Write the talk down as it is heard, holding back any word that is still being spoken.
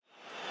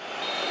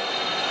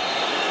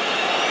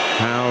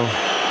How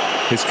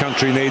his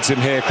country needs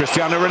him here.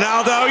 Cristiano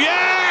Ronaldo,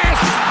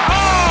 yes!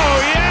 Oh,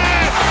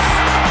 yes!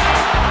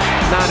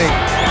 Nani.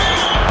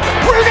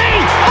 Rooney!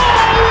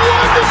 Oh,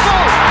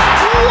 wonderful!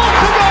 What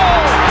a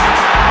goal!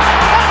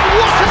 And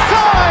what a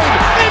time!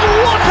 In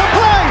what a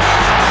place!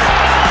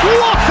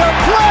 What a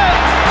play!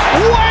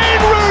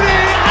 Wayne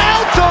Rooney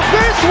out of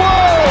this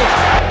world!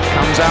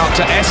 Comes out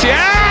to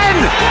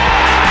Essien!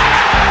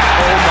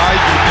 Oh my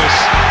goodness!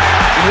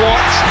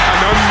 What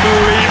an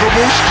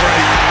unbelievable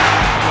strike!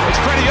 It's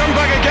Freddie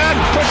Youngberg again,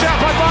 pushed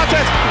out by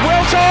Bartet.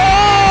 Wilton!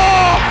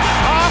 Oh!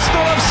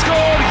 Arsenal have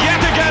scored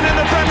yet again in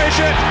the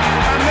Premiership,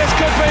 and this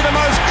could be the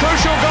most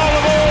crucial goal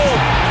of all.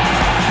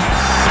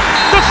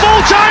 The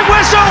full-time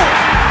whistle!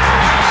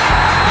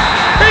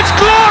 It's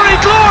glory,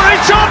 glory,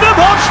 Tottenham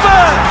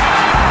Hotspur!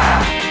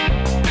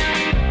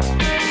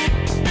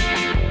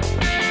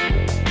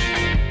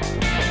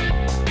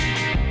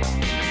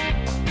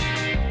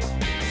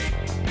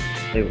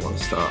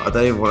 I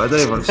don't even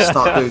want to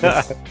start doing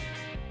this.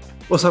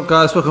 What's up,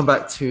 guys? Welcome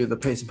back to the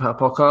Pace and Pat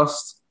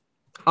podcast.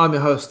 I'm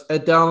your host,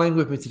 Ed Dowling.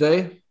 With me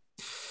today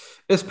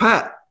is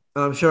Pat,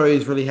 and I'm sure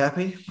he's really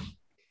happy.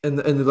 In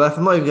the left,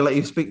 I'm not even gonna let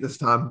you speak this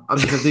time. I'm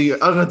gonna do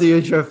your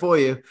intro for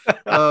you.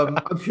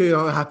 I'm sure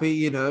you're happy.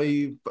 You know,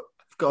 you've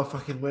got a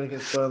fucking win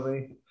against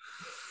Burnley.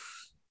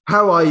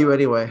 How are you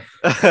anyway?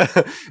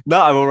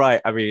 No, I'm all right.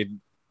 I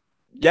mean,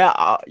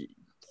 yeah.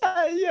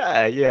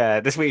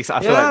 This week's. I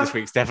feel like this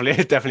week's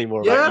definitely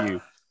more about you.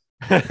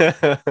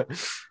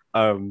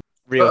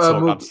 Real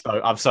talk.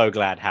 I'm so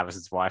glad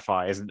Haverson's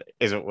Wi-Fi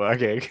isn't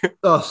working.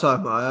 Oh, so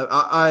am I.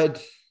 I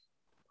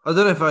don't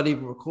know if I'd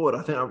even record.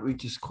 I think we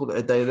just call it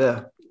a day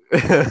there.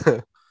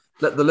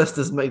 Let the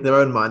listeners make their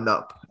own mind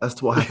up as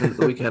to what happened at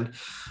the weekend.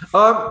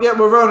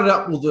 We're rounding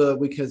up all the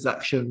weekend's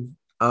action.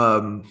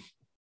 I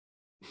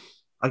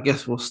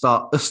guess let's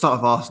start with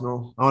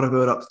Arsenal. I want to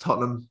build up to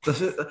Tottenham.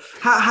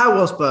 How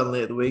was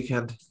Burnley at the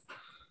weekend?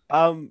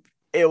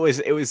 It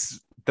was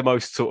the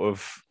most sort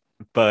of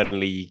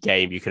Burnley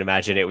game you can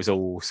imagine. It was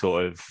all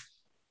sort of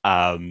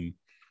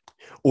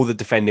all the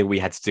defending we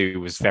had to do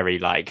was very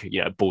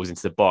balls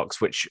into the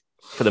box, which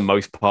for the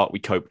most part we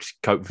coped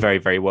very,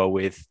 very well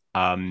with.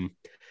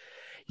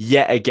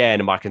 Yet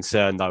again, my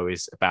concern though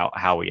is about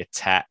how we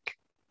attack.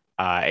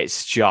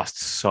 It's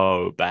just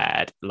so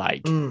bad.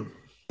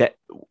 That.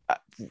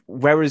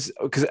 Whereas,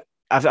 because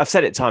I've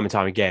said it time and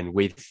time again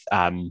with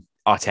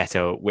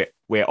Arteta,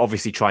 we're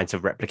obviously trying to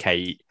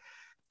replicate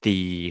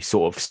the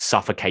sort of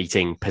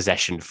suffocating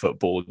possession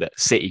football that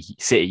City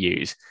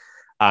use,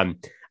 and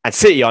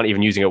City aren't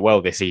even using it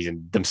well this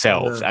season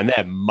themselves, and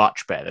they're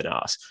much better than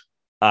us.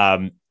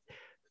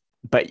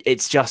 But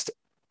it's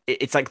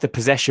like the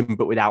possession,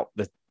 but without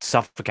the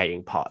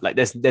suffocating part. Like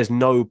there's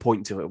no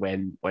point to it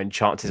when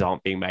chances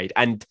aren't being made.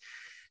 And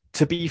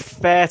to be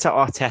fair to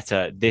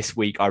Arteta, this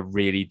week I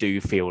really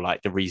do feel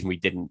like the reason we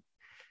didn't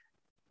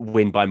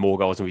win by more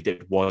goals than we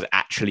did was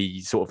actually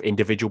sort of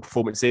individual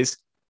performances.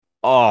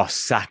 Oh,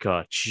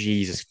 Saka,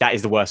 Jesus, that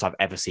is the worst I've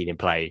ever seen him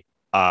play.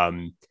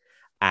 And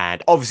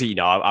obviously,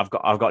 I've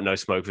got no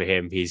smoke for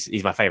him.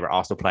 He's my favorite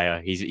Arsenal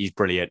player. He's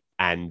brilliant,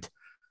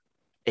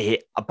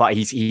 but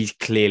he's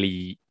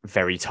clearly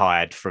very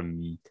tired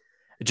from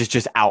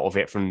just out of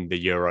it from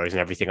the Euros and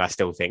everything. I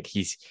still think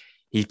he's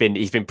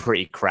been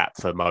pretty crap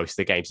for most of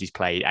the games he's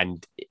played,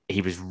 and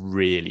he was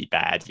really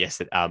bad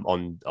yesterday.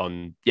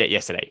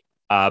 Yesterday.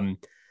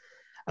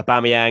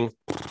 Aubameyang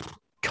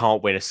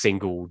can't win a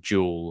single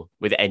duel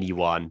with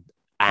anyone,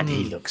 and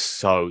he looks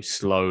so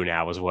slow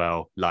now as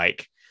well.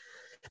 Like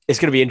it's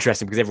going to be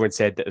interesting because everyone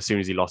said that as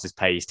soon as he lost his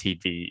pace,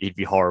 he'd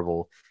be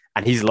horrible,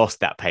 and he's lost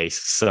that pace.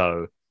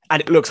 So,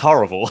 and it looks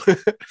horrible.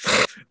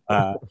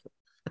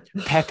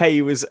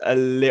 Pepe was a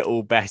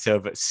little better,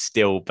 but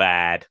still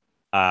bad.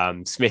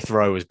 Smith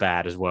Rowe was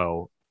bad as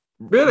well.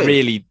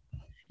 Really,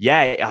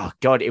 yeah. Oh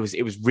God, it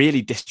was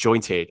really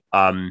disjointed.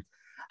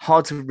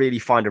 Hard to really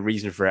find a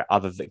reason for it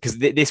other than because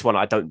this one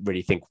I don't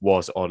really think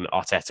was on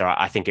Arteta.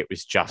 I think it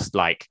was just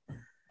like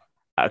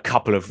a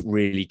couple of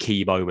really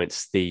key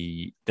moments.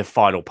 The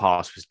final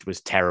pass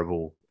was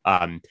terrible.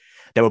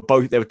 There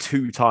were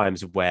two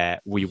times where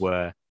we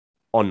were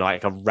on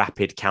like a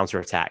rapid counter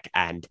attack,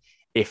 and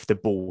if the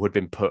ball had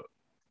been put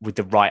with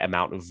the right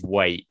amount of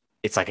weight,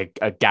 it's like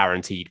a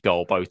guaranteed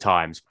goal both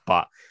times.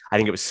 But I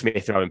think it was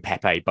Smith Rowe and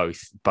Pepe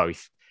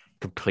both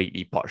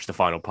completely botched the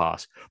final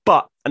pass.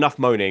 But enough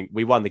moaning.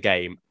 We won the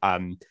game.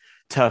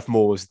 Turf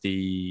Moor's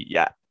the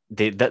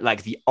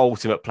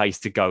ultimate place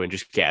to go and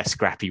just get a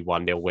scrappy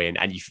 1-0 win,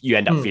 and you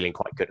end up feeling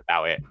quite good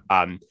about it.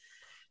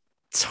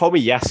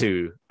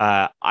 Tomiyasu,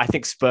 I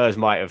think Spurs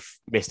might have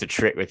missed a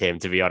trick with him,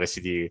 to be honest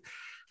with you.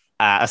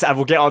 And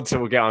we'll get on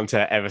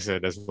to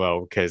Everton as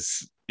well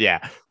because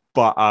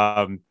But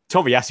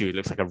Tomiyasu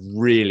looks like a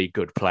really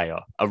good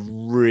player,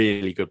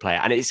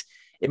 and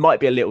it might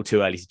be a little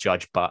too early to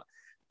judge, but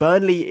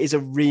Burnley is a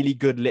really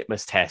good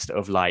litmus test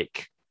of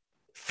like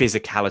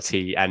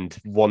physicality and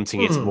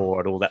wanting it more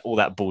and all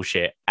that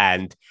bullshit.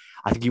 And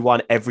I think he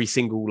won every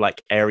single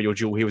like aerial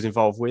duel he was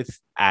involved with,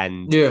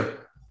 and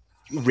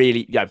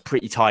really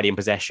pretty tidy in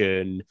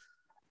possession.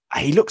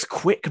 he looks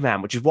quick,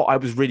 man, which is what I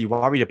was really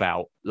worried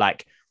about.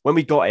 Like when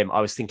we got him,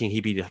 I was thinking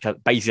he'd be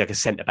basically like a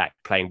centre back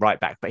playing right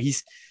back, but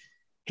he's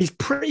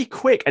pretty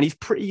quick and he's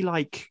pretty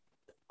like,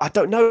 I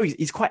don't know,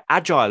 he's quite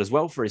agile as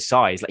well for his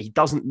size. Like he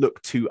doesn't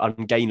look too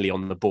ungainly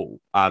on the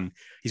ball.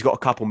 He's got a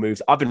couple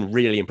moves. I've been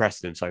really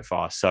impressed with him so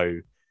far.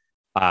 So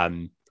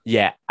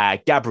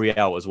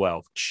Gabriel as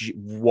well.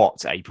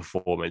 What a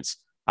performance.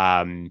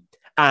 And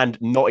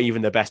not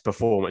even the best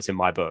performance in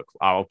my book.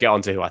 I'll get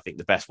on to who I think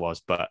the best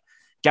was, but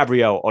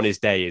Gabriel on his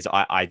day is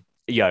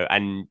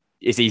and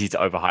it's easy to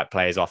overhype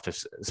players after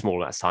small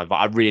amounts of time, but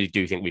I really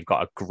do think we've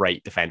got a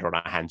great defender on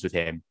our hands with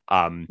him.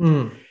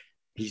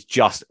 He's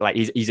just like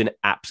he's an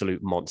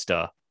absolute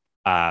monster,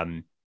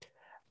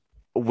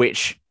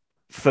 which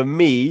for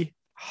me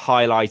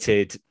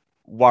highlighted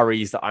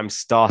worries that I'm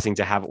starting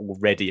to have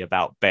already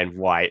about Ben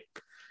White.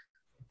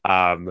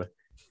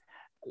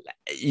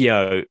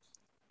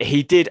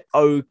 He did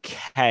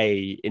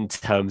okay in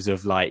terms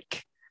of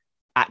like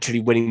actually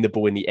winning the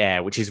ball in the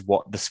air, which is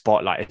what the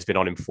spotlight has been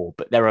on him for.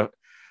 But there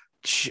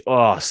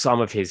are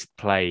some of his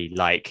play,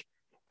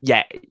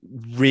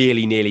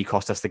 really nearly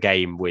cost us the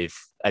game with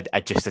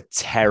just a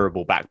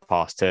terrible back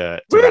pass to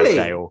really?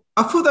 Ramsdale.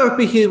 I thought that would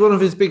be one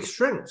of his big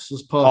strengths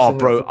was passing. Oh,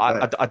 bro,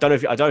 I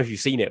don't know if you've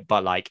seen it,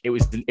 but like it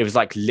was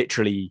like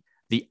literally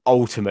the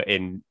ultimate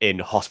in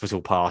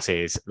hospital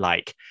passes,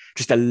 like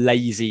just a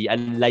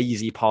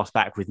lazy pass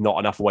back with not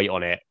enough weight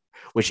on it,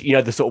 which,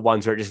 the sort of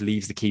ones where it just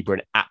leaves the keeper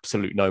in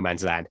absolute no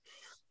man's land.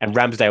 And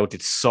Ramsdale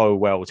did so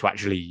well to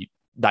actually,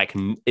 like,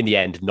 in the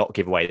end, not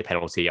give away the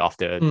penalty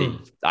after the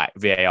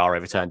VAR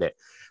overturned it.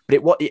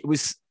 But he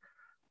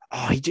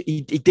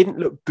didn't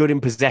look good in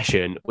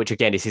possession, which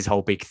again is his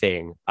whole big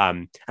thing.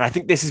 And I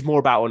think this is more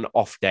about an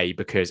off day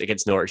because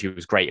against Norwich he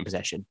was great in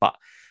possession, but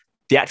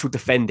the actual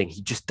defending,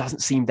 he just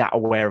doesn't seem that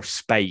aware of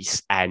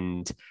space.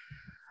 And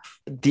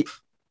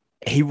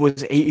he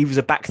was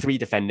a back three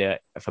defender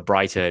for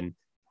Brighton,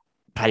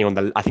 playing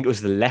on I think it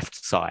was the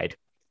left side.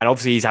 And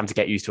obviously he's having to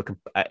get used to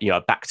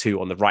a back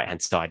two on the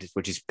right-hand side,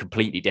 which is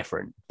completely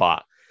different.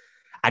 And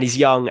he's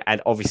young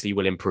and obviously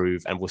will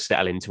improve and will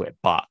settle into it.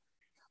 But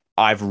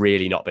I've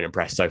really not been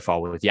impressed so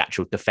far with the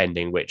actual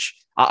defending, which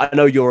I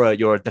know you're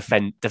a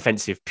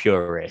defensive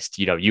purist.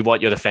 You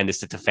want your defenders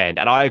to defend.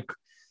 And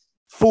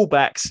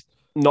fullbacks,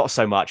 not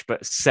so much,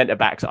 but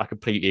centre-backs, I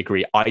completely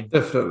agree.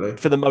 Definitely.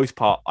 For the most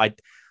part,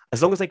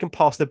 as long as they can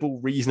pass the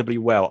ball reasonably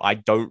well, I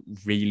don't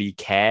really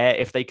care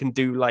if they can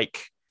do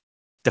like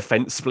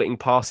defense splitting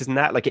passes and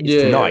that. Like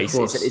it's nice.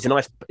 It's a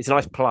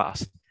nice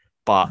plus,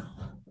 but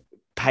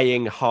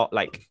paying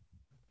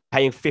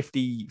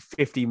 50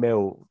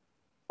 mil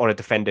on a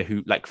defender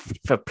who, like,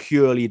 for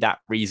purely that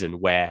reason,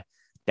 where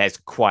there's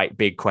quite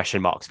big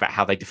question marks about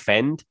how they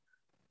defend.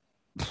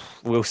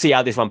 We'll see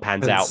how this one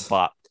pans out,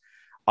 but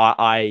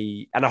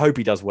I hope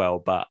he does well,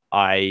 but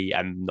I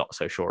am not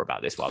so sure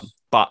about this one.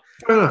 But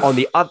on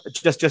the other,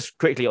 just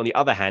quickly, on the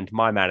other hand,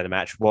 my man of the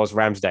match was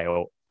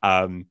Ramsdale.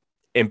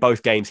 In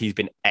both games, he's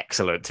been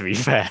excellent, to be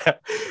fair.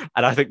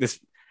 And I think this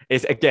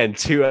is, again,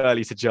 too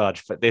early to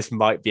judge, but this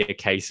might be a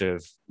case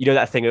of,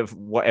 that thing of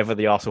whatever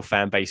the Arsenal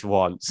fan base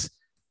wants,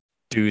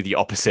 do the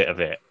opposite of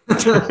it.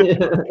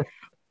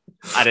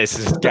 And it's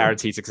just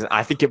guaranteed success.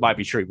 I think it might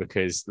be true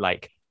because,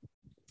 like,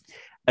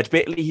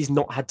 admittedly, he's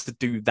not had to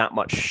do that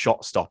much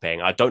shot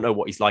stopping. I don't know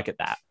what he's like at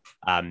that.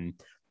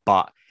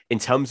 But in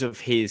terms of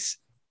his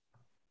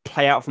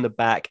play out from the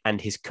back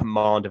and his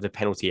command of the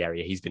penalty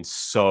area, he's been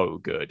so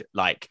good.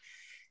 Like,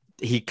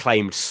 he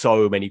claimed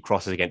so many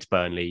crosses against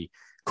Burnley.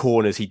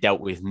 Corners he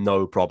dealt with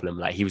no problem.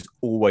 Like, he was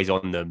always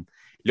on them.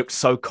 Looked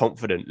so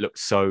confident. Looked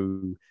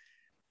so...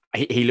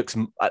 He looks...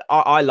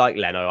 I like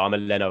Leno. I'm a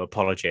Leno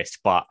apologist,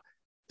 but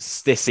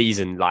this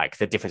season, like,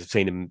 the difference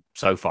between them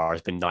so far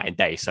has been night and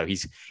day. So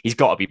he's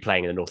got to be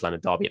playing in the North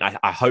London derby. And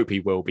I hope he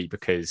will be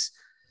because,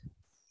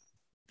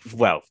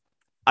 well,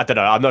 I don't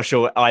know. I'm not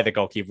sure either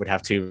goalkeeper would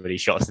have too many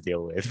shots to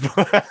deal with.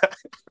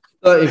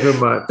 Don't even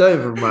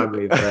remind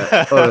me of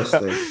that,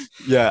 honestly.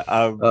 Yeah.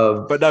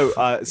 But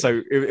no,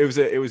 so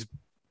it was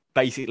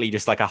basically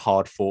just like a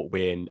hard fought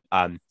win.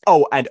 And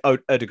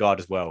Odegaard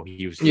as well.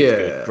 He was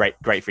good.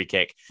 Great free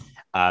kick.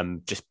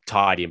 Just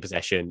tidy in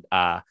possession.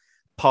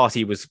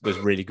 Partey was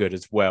really good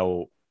as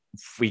well.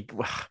 He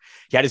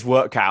had his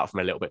work cut out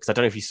from a little bit because I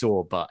don't know if you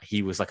saw, but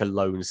he was like a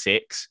lone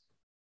six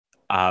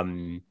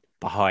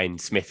behind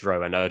Smith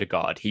Rowe and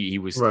Odegaard. He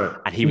was right.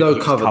 And he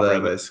was covering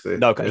there, basically.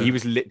 He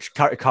was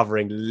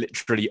covering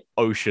literally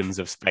oceans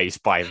of space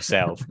by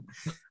himself.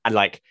 And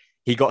like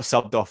he got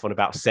subbed off on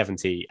about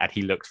 70 and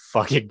he looked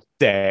fucking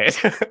dead.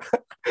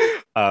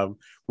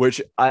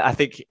 Which I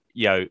think,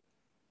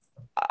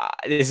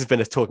 this has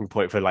been a talking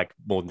point for like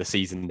more than the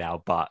season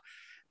now, but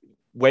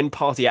when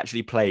Partey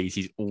actually plays,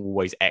 he's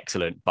always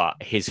excellent,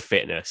 but his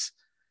fitness,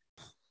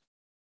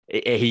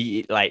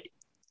 he's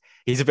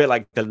a bit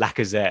like the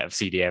Lacazette of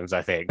CDMs,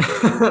 I think.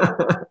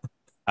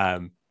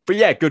 But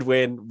yeah, good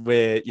win.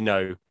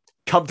 We're,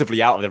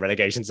 comfortably out of the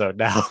relegation zone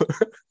now.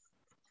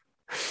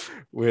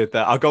 With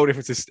our goal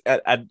differences,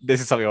 and this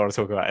is something I want to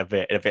talk about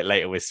a bit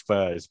later with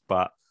Spurs,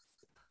 but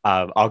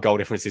Our goal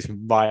difference is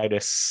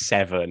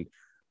 -7.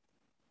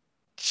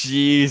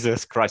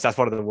 Jesus Christ, that's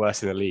one of the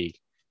worst in the league.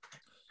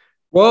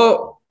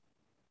 Well,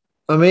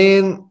 I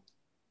mean,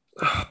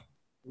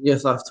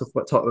 yes, I have to talk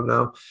about Tottenham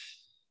now.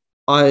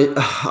 I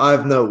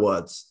have no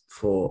words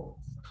for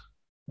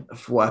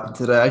what happened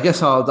today. I guess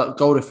that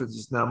goal difference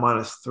is now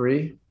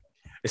 -3.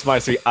 It's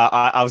 -3.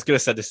 I was going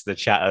to send this to the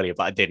chat earlier,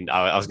 but I didn't.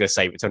 I was going to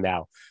save it till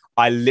now.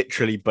 I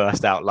literally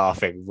burst out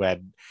laughing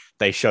when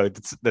they showed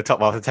the top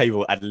half of the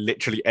table, and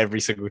literally every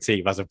single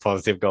team has a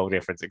positive goal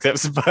difference except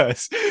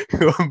Spurs,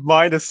 who are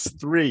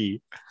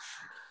 -3.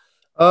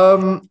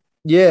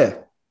 Yeah.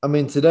 I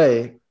mean,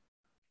 today,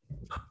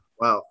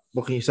 wow,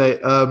 what can you say?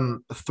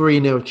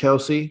 3-0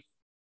 Chelsea.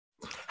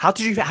 How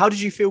did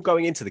you feel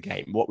going into the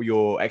game? What were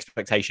your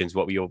expectations?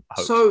 What were your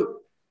hopes?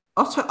 So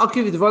I'll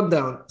give you the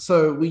rundown.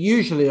 So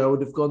I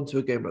would have gone to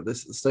a game like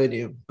this at the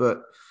stadium,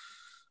 but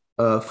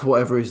for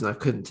whatever reason I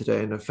couldn't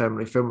today, and a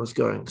family friend was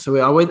going. So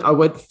I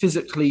went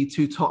physically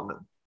to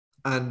Tottenham,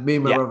 and me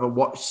and my brother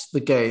watched the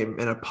game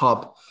in a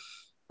pub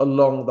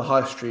along the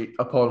high street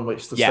upon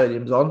which the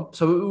stadium's on.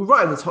 So we were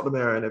right in the Tottenham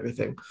area and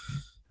everything.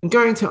 And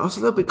going to it, I was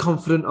a little bit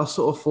confident. I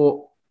sort of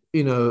thought,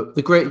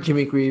 the great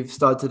Jimmy Greaves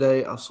started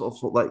today. I sort of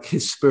thought like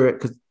his spirit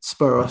could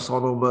spur us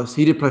on almost.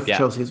 He did play for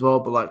Chelsea as well,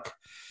 but like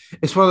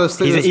it's one of those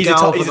things. He's a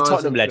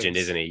Tottenham legend,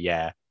 isn't he?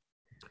 Yeah.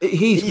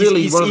 He's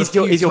really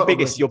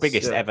he's your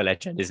biggest ever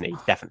legend, isn't he?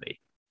 Definitely.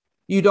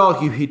 You'd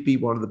argue he'd be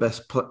one of the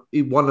best,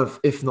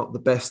 if not the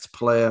best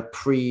player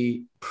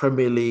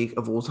pre-Premier League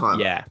of all time.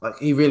 Yeah. Like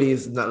he really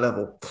is in that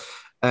level.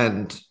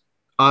 And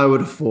I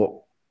would have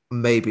thought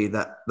maybe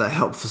that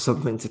helped for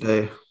something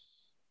today.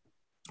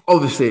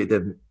 Obviously it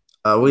didn't.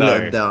 We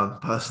let him down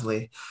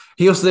personally.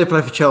 He also did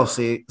play for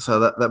Chelsea, so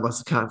that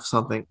must account for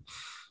something.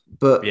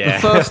 But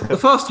the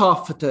first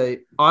half today,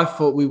 I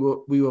thought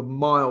we were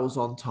miles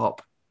on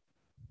top.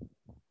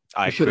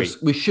 We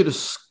should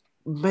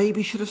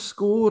have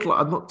scored. Like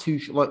I'm not too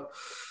sure. Like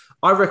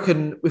I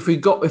reckon if we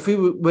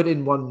went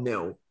in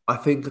 1-0, I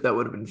think that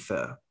would have been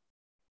fair.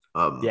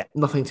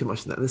 Nothing too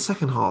much in that. In the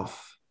second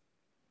half,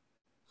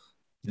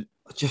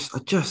 I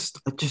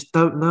just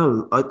don't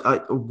know.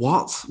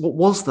 What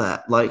was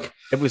that? Like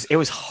it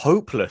was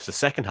hopeless. The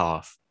second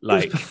half,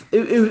 like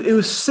it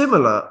was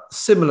similar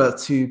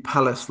to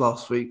Palace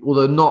last week,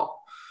 although not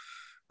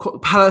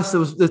Palace.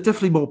 There's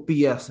definitely more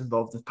BS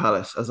involved with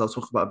Palace, as I'll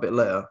talk about a bit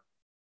later.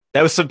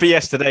 There was some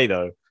BS today,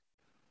 though.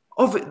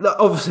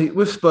 Obviously,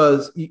 with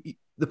Spurs,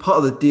 the part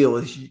of the deal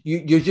is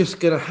you're just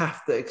gonna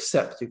have to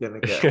accept you're gonna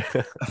get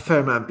a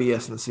fair amount of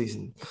BS in the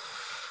season.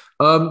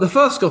 The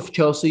first goal for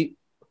Chelsea,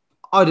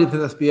 I didn't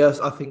think that's BS.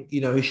 I think he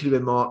should have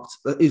been marked.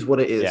 That is what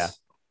it is. Yeah.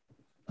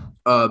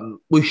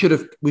 We should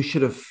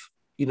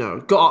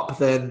have got up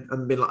then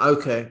and been like,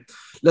 okay,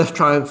 let's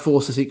try and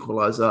force this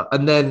equaliser.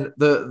 And then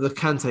the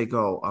Kante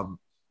goal.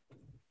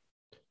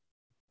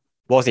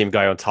 Wasn't even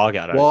going on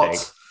target. I don't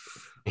think.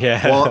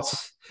 Yeah.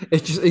 What?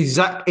 It's just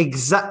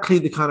exactly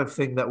the kind of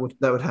thing that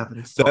would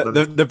happen.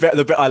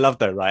 The bit I love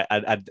though, right?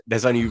 And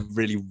there's only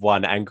really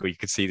one angle you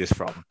could see this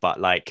from, but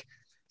like,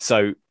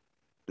 so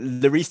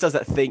Lloris does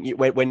that thing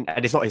when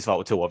and it's not his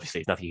fault at all.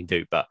 Obviously, it's nothing you can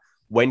do. But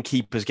when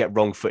keepers get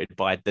wrong-footed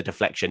by the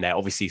deflection, they're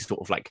obviously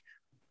sort of like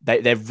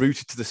they're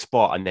rooted to the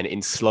spot, and then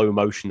in slow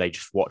motion they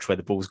just watch where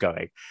the ball's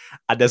going.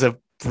 And there's a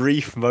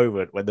brief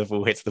moment when the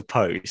ball hits the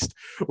post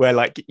where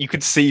like you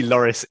could see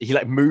Lloris, he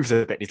like moves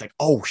a bit. And he's like,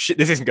 "Oh shit,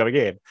 this isn't going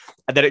in,"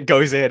 and then it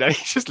goes in, and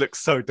he just looks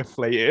so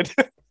deflated.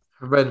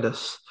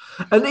 Horrendous.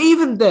 And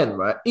even then,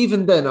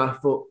 I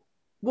thought,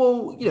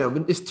 well,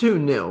 it's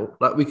 2-0.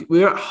 Like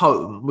we're at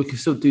home, we can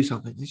still do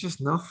something. It's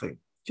just nothing.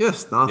 Yeah.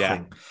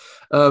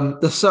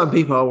 There's certain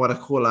people I want to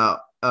call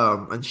out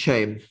and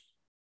shame.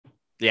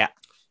 Yeah.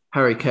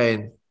 Harry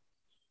Kane.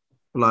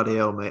 Bloody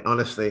hell, mate.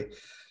 Honestly.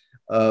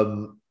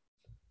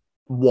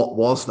 What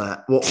was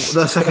that? What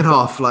the second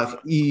half? Like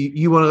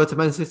you want to go to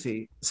Man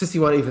City? City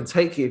won't even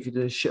take you if you're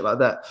doing shit like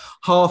that.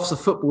 Halves of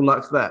football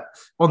like that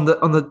on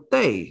the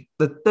day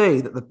that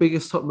the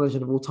biggest top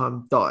legend of all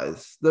time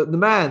dies, the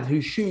man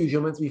whose shoes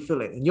you're meant to be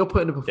filling, and you're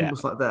putting a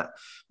performance like that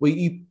where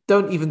you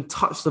don't even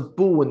touch the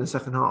ball in the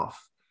second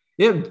half.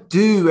 You don't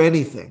do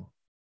anything.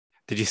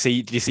 Did you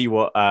see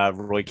what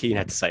Roy Keane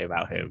had to say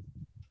about him?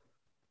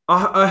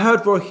 I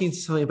heard Roy Keane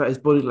say something about his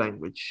body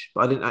language,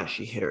 but I didn't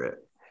actually hear it.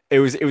 It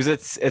was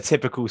a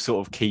typical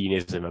sort of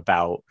Keanism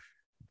about.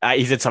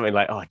 He said something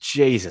like, "Oh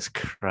Jesus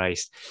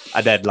Christ,"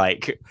 and then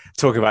like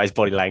talking about his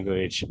body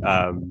language,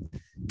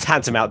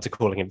 tantamount to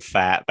calling him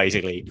fat,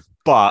 basically.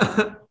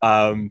 But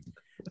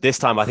this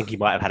time, I think he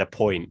might have had a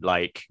point.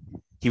 Like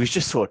he was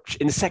just sort of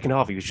in the second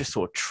half, he was just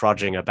sort of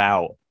trudging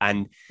about,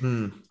 and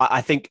I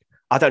think.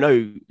 I don't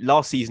know.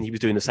 Last season, he was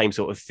doing the same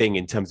sort of thing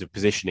in terms of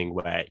positioning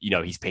where,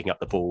 he's picking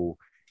up the ball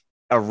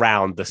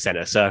around the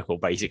center circle,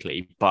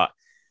 basically. But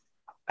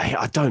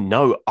I don't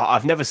know.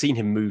 I've never seen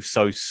him move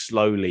so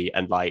slowly.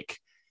 And like,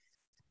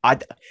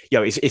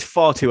 it's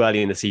far too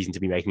early in the season to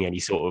be making any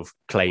sort of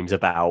claims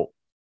about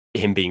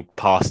him being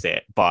past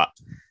it. But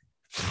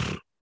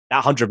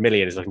that 100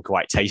 million is looking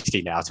quite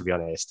tasty now, to be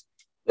honest.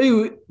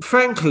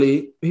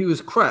 Frankly, he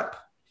was crap.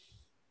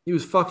 He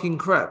was fucking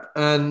crap.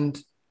 And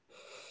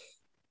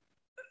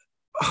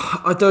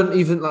I don't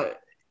even like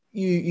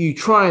you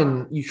try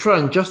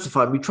and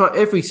justify him. You try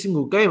every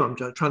single game. I'm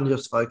trying to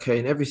justify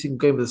Kane. Every single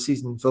game of the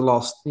season for the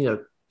last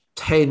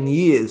 10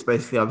 years.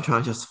 Basically, I'm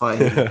trying to justify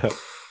him.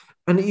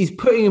 And he's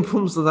putting in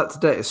problems like that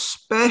today,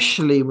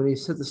 especially when he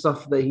said the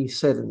stuff that he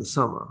said in the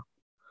summer.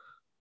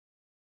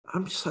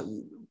 I'm just like,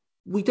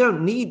 we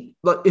don't need,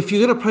 like, if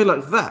you're going to play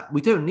like that,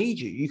 we don't need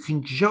you. You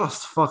can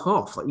just fuck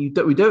off. Like, we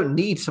don't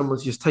need someone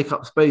to just take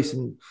up space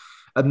and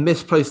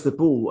misplace the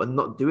ball and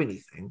not do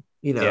anything.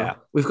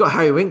 We've got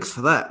Harry Winks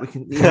for that.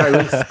 Harry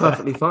Winks is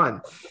perfectly fine.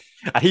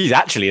 And he's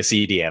actually a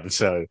CDM,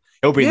 so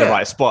he'll be in the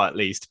right spot at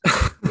least.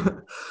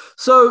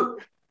 So,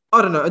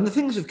 I don't know. And the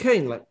things with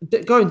Kane, like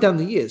going down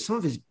the years, some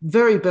of his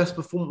very best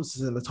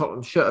performances in the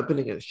Tottenham shirt have been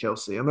against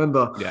Chelsea. I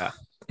remember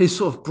his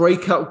sort of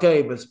breakout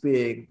game as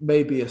being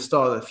maybe a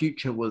star of the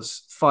future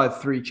was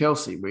 5-3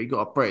 Chelsea, where he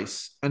got a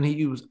brace and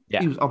he was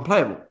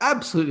unplayable,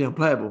 absolutely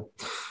unplayable.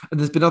 And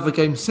there's been other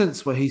games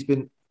since where he's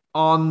been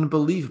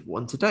unbelievable.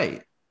 And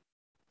today,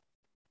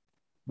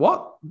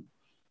 what?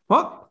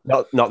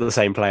 Not the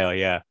same player,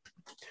 yeah.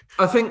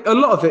 I think a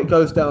lot of it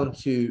goes down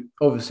to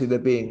obviously there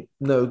being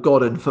no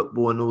God in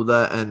football and all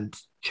that, and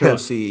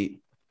Chelsea,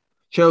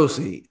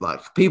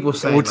 like people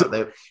saying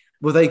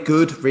were they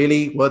good?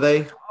 Really? Were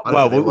they?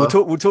 We'll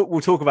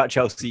talk about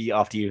Chelsea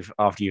after you've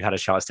had a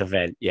chance to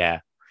vent.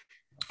 Yeah.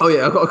 Oh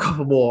yeah, I've got a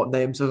couple more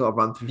names I've got to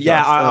run through.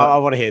 Yeah, I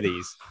want to hear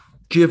these.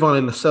 Giovanni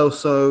Lo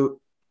Celso.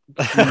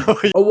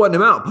 I want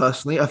him out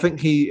personally. I think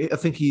he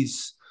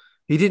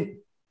didn't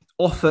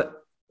offer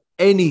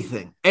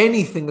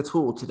anything at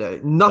all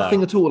today.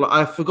 Nothing at all. Like,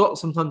 I forgot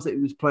sometimes that he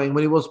was playing.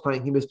 When he was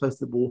playing, he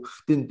misplaced the ball,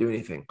 didn't do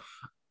anything.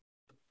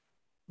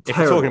 If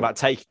we're talking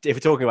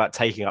about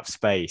taking up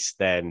space,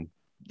 then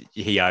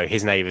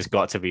his name has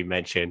got to be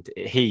mentioned.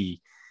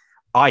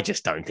 I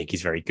just don't think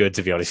he's very good,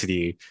 to be honest with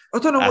you. I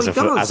don't know what he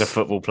does as a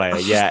football player.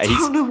 I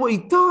don't know what he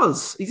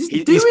does.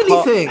 He doesn't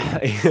do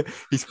anything.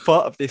 He's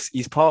part of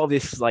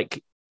this.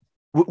 Like,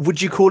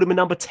 would you call him a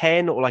number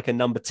 10 or like a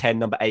number 10,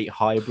 number 8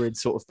 hybrid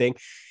sort of thing?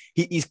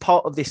 He's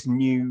part of this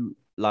new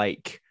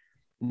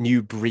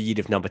breed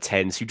of number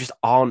 10s who just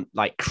aren't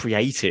like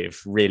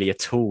creative really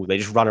at all. They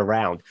just run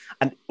around.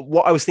 And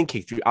what I was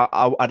thinking through,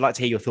 I'd like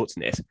to hear your thoughts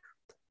on this.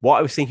 What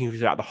I was thinking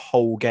throughout the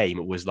whole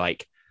game was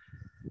like,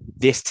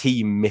 this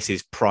team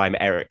misses Prime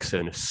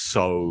Ericsson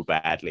so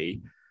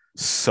badly.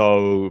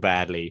 Oh,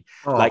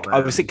 like, man. I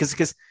was thinking,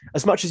 because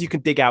as much as you can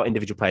dig out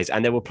individual players,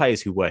 and there were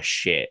players who were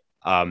shit.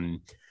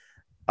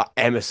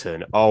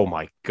 Emerson, oh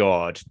my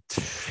God,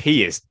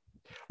 he is.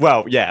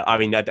 Well, yeah, I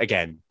mean,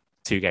 again,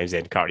 2 games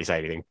in, can't really say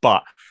anything.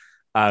 But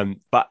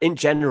in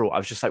general, I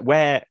was just like,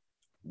 where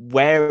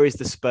is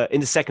the Spurs in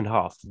the second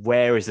half?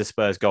 Where is the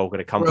Spurs goal going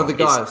to come from? Where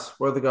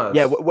are the guys?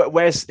 Yeah,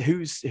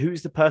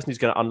 who's the person who's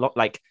going to unlock?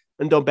 Like,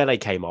 Ndombele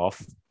came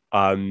off.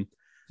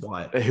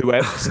 Why?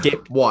 Whoever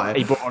Skip? Why?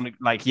 He brought on Skip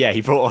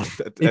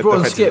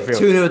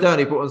 2-0 down.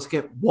 He brought on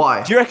Skip.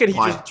 Why? Do you reckon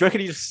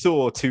he just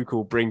saw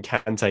Tuchel bring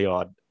Kante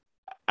on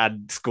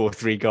and score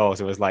 3 goals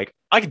and was like,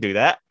 I can do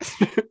that?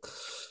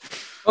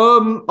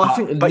 I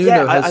think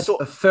Nuno has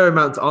a fair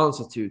amount to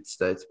answer to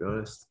today, to be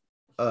honest.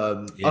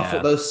 I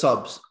thought those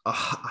subs.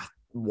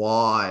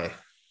 Why?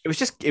 It was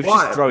just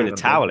throwing the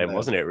towel in,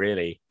 wasn't it?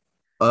 Really.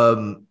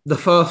 The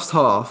first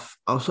half,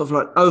 I was sort of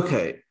like,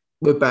 okay,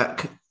 we're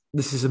back.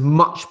 This is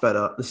much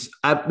better. This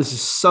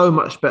is so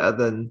much better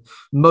than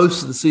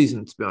most of the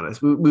season. To be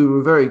honest, we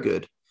were very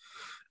good.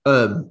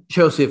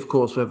 Chelsea, of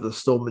course, whether the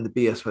storm in the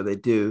BS where they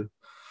do,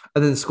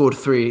 and then scored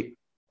 3.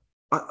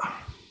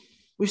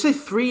 We say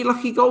 3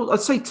 lucky goals. I'd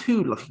say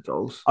 2 lucky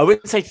goals. I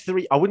wouldn't say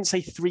 3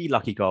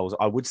 lucky goals.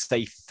 I would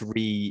say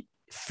three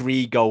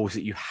goals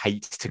that you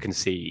hate to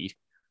concede.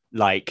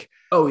 Like,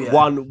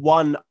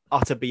 one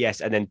utter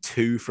BS, and then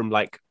 2 from,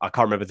 like, I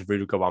can't remember the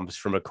Rudiger one was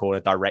from a corner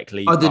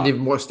directly. I didn't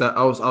even watch that.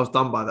 I was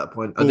done by that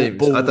point. I don't even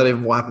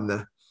know what happened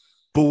there.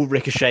 Ball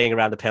ricocheting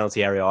around the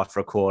penalty area after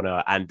a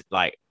corner, and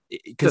like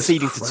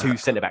conceding to 2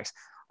 centre backs.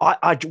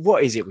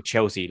 What is it with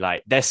Chelsea?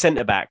 Like, their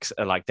centre backs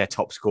are like their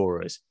top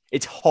scorers.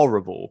 It's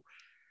horrible.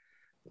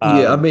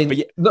 I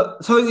mean,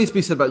 something needs to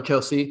be said about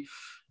Chelsea.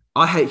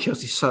 I hate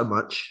Chelsea so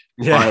much.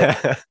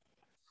 Yeah.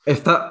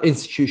 If that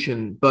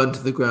institution burned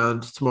to the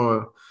ground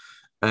tomorrow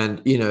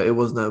and, it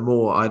was no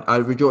more,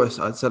 I'd rejoice.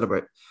 I'd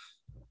celebrate.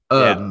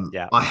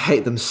 I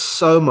hate them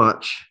so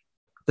much.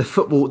 The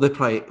football they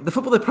play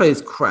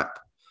is crap.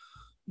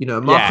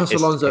 Marcos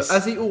Alonso,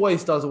 as he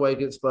always does away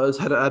against Spurs,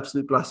 had an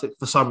absolute blast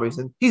for some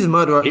reason. He's a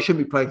murderer. He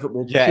shouldn't be playing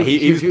football. Yeah,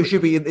 he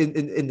should be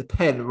in the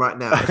pen right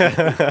now.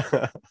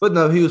 But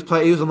no, he was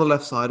on the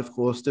left side, of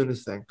course, doing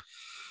his thing.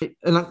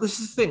 And like, this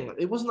is the thing.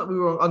 It wasn't that we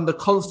were under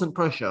constant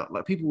pressure.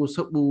 Like, people will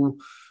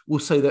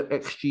say that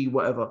XG,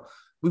 whatever.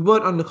 We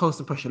weren't under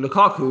constant pressure.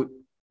 Lukaku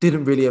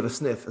didn't really ever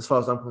sniff, as far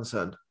as I'm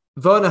concerned.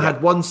 Werner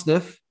had 1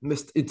 sniff,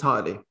 missed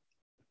entirely.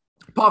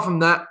 Apart from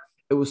that,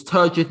 it was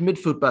turgid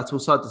midfield battle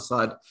side to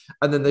side,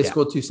 and then they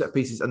scored 2 set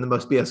pieces and the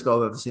most BS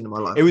goal I've ever seen in my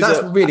life.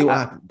 That's really what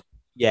happened.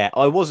 Yeah,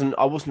 I wasn't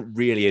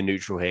really a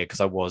neutral here because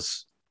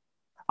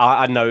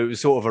I know it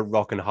was sort of a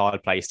rock and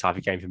hard place type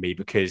of game for me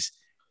because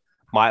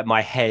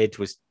my head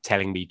was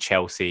telling me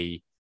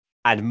Chelsea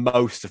and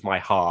most of my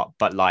heart,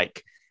 but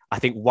like I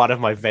think one of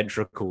my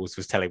ventricles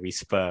was telling me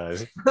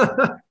Spurs.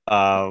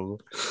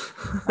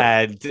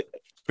 And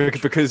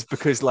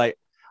because like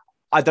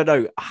I don't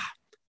know,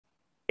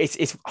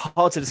 it's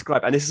hard to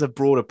describe. And this is a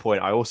broader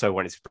point I also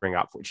wanted to bring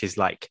up, which is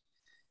like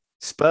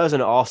Spurs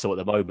and Arsenal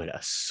at the moment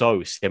are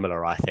so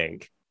similar. I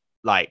think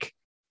like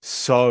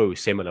so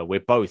similar. We're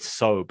both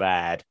so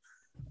bad.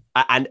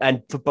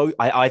 And for both,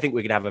 I think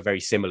we're going to have a very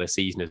similar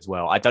season as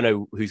well. I don't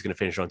know who's going to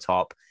finish on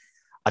top.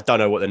 I don't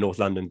know what the North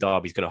London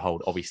derby is going to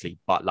hold, obviously,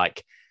 but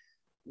like,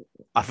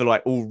 I feel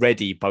like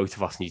already both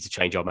of us need to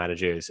change our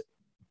managers.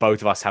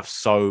 Both of us have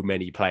so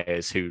many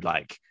players who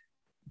like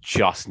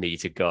just need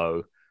to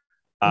go.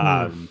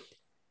 I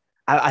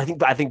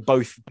think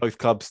both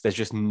clubs, there's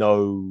just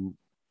no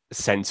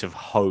sense of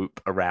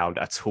hope around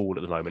at all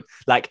at the moment.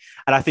 Like,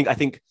 and I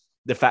think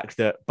the fact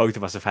that both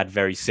of us have had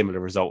very similar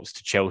results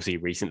to Chelsea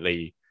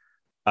recently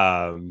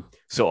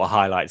sort of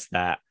highlights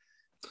that.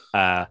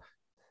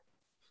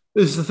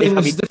 This is the thing.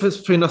 There's a difference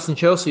between us and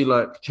Chelsea.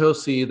 Like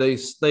Chelsea,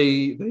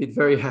 they'd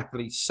very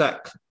happily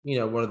sack,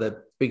 one of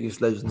their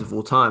biggest legends of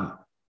all time,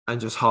 and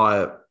just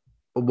hire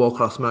a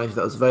world-class manager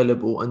that was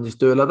available and just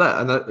do it like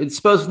that. And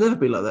Spurs will never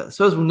be like that.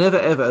 Spurs will never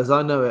ever, as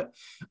I know it,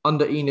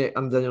 under Enid,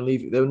 under Daniel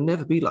Levy, they'll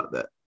never be like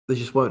that. They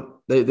just won't.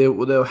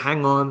 They'll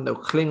hang on. They'll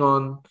cling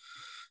on.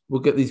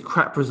 We'll get these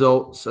crap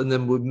results, and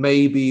then we'll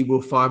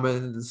fire him at the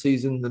end of the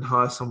season and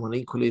hire someone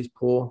equally as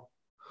poor.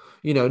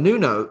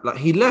 Nuno, like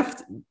he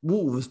left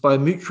Wolves by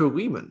mutual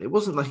agreement. It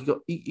wasn't like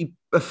he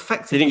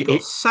effectively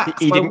got sacked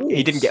by Wolves.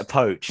 He didn't get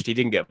poached. He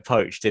didn't get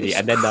poached, did he?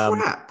 And then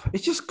crap.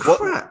 It's just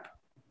crap.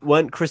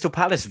 Weren't Crystal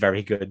Palace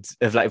very good?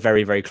 Like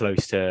very, very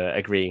close to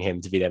agreeing him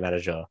to be their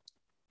manager.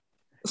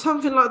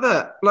 Something like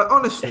that. Like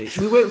honestly,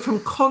 we went from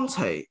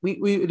Conte.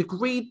 We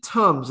agreed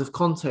terms of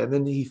Conte, and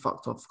then he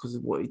fucked off because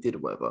of what he did or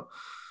whatever.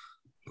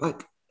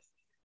 Like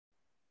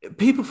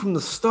people from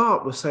the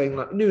start were saying,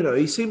 like, Nuno,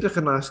 he seems like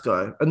a nice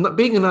guy. And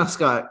being a nice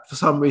guy, for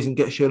some reason,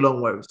 gets you a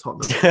long way with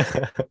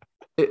Tottenham.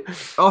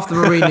 After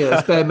Mourinho,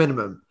 it's bare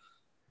minimum.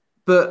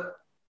 But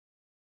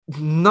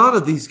none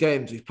of these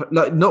games we've played,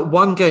 like, not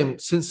one game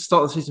since the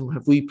start of the season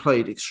have we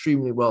played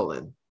extremely well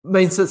in.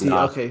 Main City,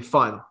 okay,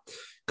 fine.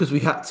 Because we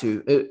had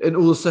to. In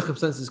all the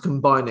circumstances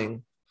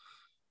combining,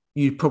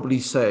 you'd probably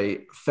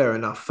say, fair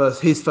enough.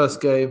 His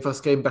first game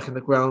back in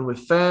the ground with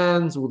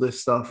fans, all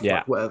this stuff,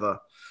 like whatever.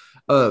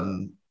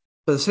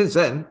 But since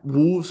then,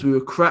 Wolves, we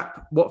were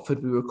crap.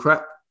 Watford, we were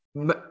crap.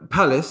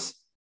 Palace,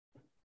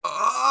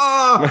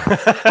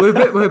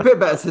 we're a bit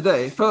better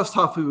today. First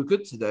half, we were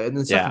good today. And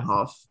then second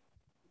half,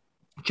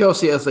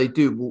 Chelsea, as they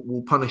do,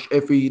 will punish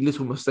every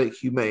little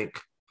mistake you make.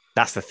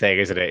 That's the thing,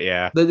 isn't it?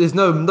 Yeah. There's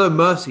no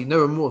mercy,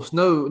 no remorse,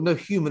 no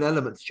human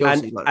element to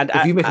Chelsea. And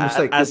if you make a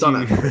mistake, you're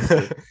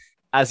done.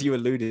 As you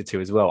alluded to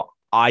as well,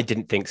 I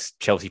didn't think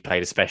Chelsea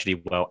played especially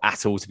well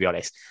at all, to be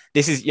honest.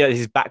 This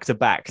is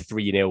back-to-back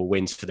 3-0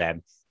 wins for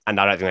them. And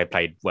I don't think they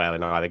played well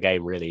in either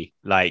game, really.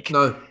 Like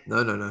no.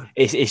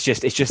 It's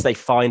just they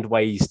find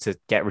ways to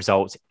get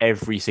results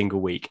every single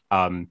week.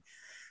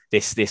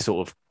 This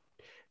sort of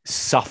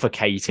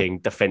suffocating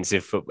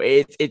defensive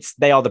football.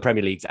 They are the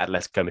Premier League's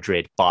Atletico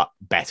Madrid, but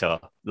better.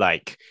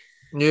 Like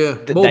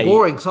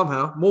boring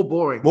somehow. More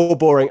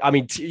boring. I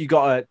mean,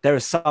 there are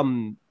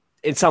some.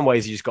 In some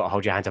ways, you just got to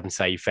hold your hand up and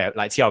say, fair.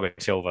 Like Thiago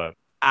Silva,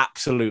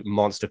 absolute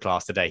monster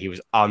class today. He was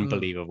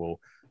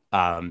unbelievable.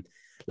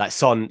 Like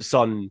Son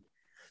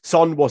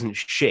wasn't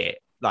shit.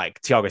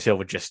 Like Thiago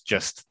Silva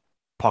just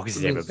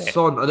pocketed him a bit.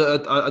 Son,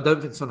 I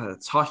don't think Son had a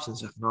touch in the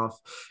second half.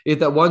 He had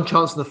that one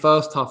chance in the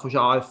first half, which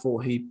I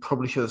thought he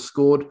probably should have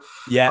scored.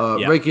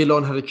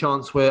 Reguilon had a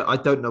chance where I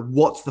don't know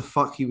what the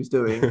fuck he was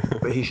doing,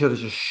 but he should have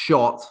just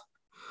shot.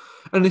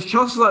 And there's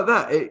chances like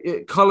that.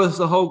 It colours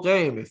the whole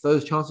game if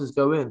those chances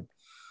go in.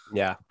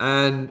 Yeah.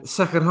 And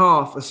second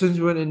half, as soon as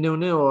we went in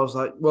 0-0, I was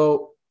like,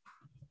 well,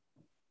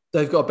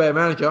 they've got a better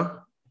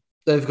manager.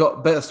 They've got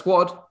a better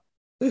squad.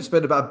 They've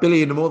spent about $1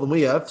 billion more than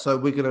we have, so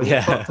we're going to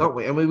get fucked, aren't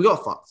we? And we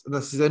got fucked. And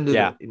that's the end of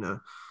it,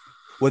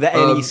 Were there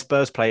any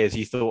Spurs players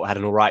you thought had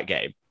an all right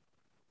game?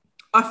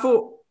 I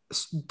thought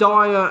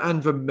Dyer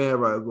and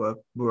Romero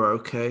were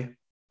okay.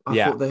 I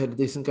thought they had a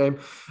decent game.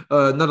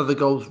 None of the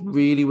goals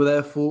really were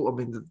their fault. I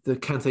mean, the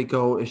Kante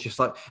goal is just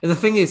like... And the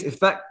thing is, if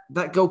that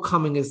goal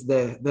coming is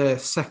their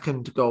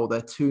second goal,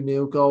 their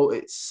 2-0 goal,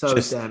 it's so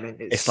damning.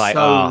 It's like,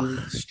 so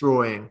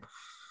destroying.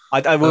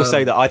 I will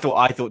say that I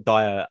thought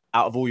Dyer,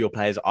 out of all your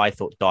players, I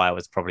thought Dyer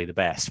was probably the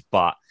best.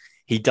 But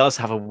he does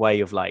have a way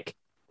of like...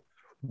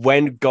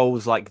 When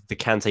goals like the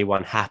Kante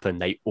one happen,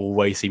 they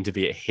always seem to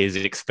be at his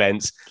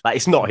expense. Like,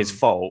 it's not his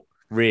fault,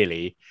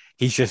 really.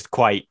 He's just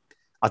quite...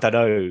 I don't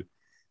know...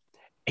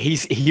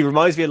 He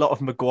reminds me a lot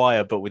of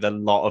Maguire, but with a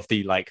lot of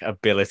the like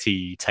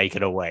ability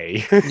taken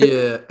away.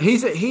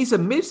 He's a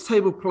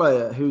mid-table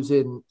player who's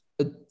in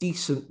a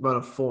decent run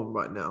of form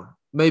right now.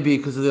 Maybe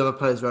because of the other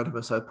players around him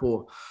are so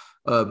poor.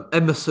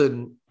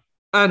 Emerson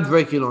And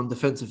Reguilon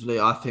defensively,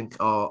 I think,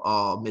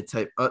 are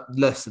mid-table,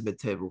 less than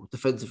mid-table,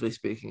 defensively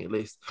speaking, at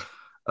least.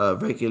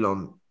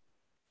 Reguilon,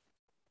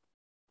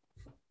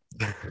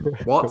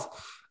 what?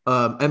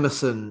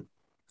 Emerson,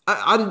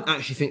 I didn't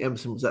actually think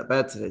Emerson was that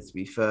bad today, to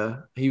be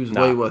fair. He was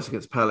way worse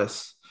against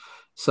Palace.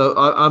 So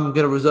I'm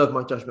going to reserve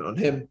my judgment on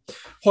him.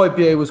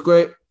 Højbjerg was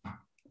great.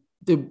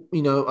 I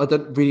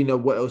don't really know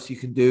what else you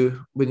can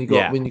do when you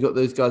got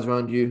those guys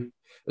around you.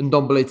 And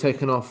Ndombele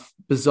taken off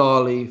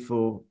bizarrely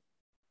for...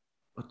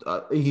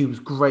 he was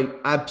great,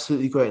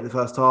 absolutely great in the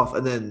first half,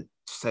 and then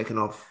just taken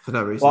off for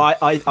no reason. Well,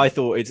 I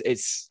thought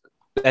it's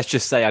let's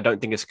just say I don't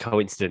think it's a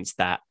coincidence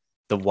that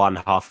the one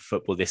half of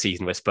football this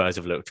season where Spurs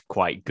have looked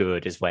quite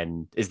good is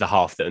the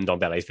half that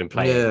Ndombele's been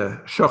playing. Yeah,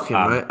 shocking,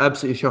 right?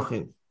 Absolutely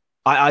shocking.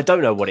 I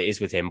don't know what it is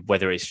with him,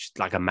 whether it's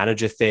like a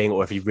manager thing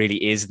or if he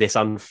really is this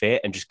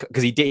unfit, and just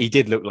because he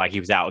did look like he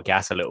was out of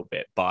gas a little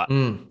bit, but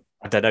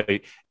I don't know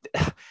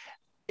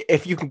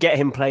if you can get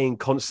him playing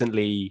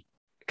constantly,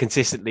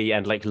 consistently,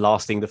 and like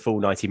lasting the full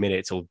 90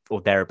 minutes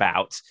or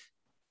thereabouts,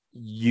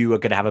 you are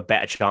going to have a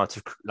better chance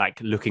of like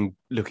looking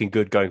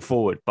good going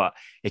forward. But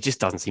it just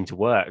doesn't seem to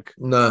work.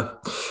 No,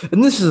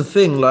 and this is the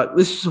thing. Like,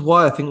 this is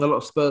why I think a lot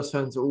of Spurs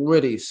fans are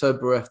already so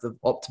bereft of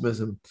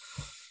optimism.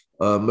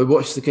 We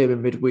watched the game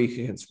in midweek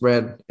against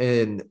Rennes,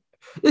 and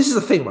this is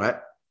the thing, right?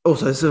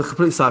 Also, this is a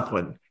complete side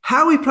point.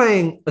 How are we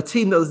playing a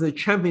team that was in the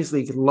Champions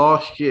League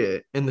last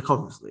year in the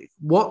Conference League?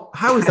 What?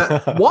 How is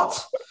that?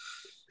 What?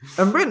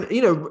 And Rennes,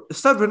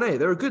 Stade Rennais,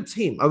 they're a good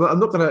team. I'm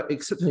not going to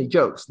accept any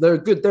jokes. They're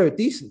a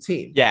decent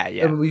team. Yeah.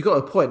 And we got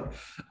a point.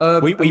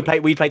 We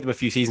played them a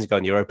few seasons ago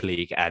in the Europa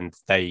League, and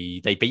they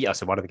beat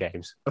us in one of the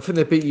games. I think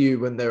they beat you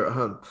when they were at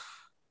home.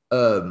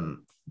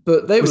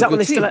 But they were a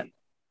good team.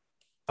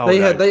 They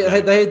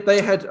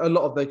had a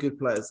lot of their good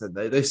players.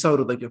 Then they sold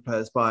all their good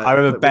players by. I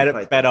remember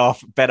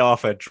Ben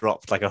Arthur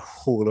dropped like a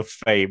Hall of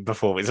Fame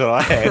performance on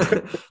our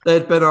head. They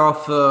had Ben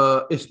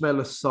Arthur, Ismail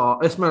Assar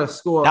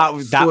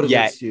scored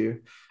against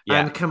you,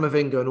 and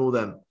Camavinga and all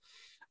them.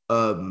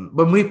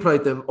 When we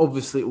played them,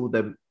 obviously all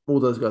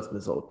those guys have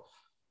been sold,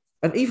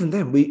 and even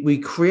then we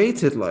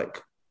created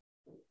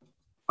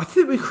I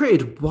think we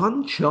created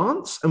one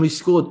chance and we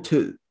scored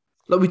two.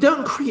 Like, we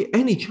don't create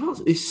any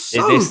chance. It's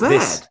so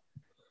bad.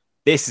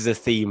 This is a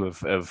theme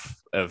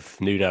of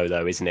Nuno,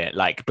 though, isn't it?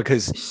 Like,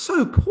 because it's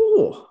so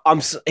poor.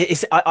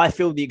 I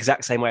feel the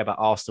exact same way about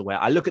Arsenal, where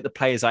I look at the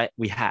players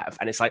we have,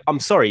 and it's like,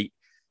 I'm sorry,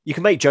 you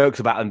can make jokes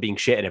about them being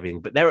shit and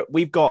everything, but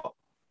we've got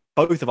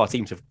both of our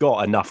teams have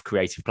got enough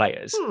creative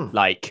players.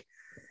 Like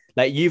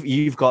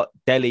you've got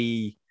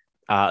Dele,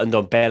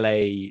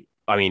 Ndombele.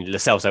 I mean, Lo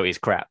Celso is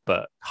crap,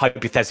 but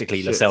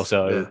hypothetically, Lo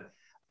Celso,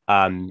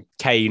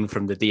 Kane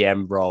from the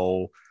DM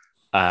role.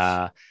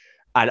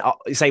 And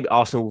same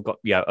Arsenal, we've got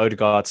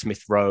Odegaard,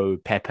 Smith Rowe,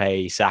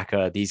 Pepe,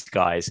 Saka, these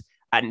guys.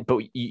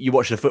 But you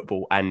watch the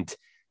football, and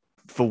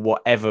for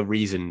whatever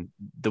reason,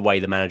 the way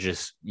the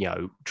managers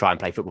try and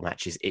play football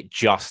matches, it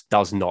just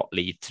does not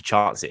lead to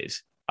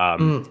chances.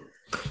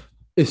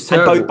 It's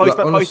terrible. And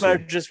both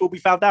managers will be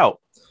found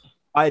out.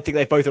 I think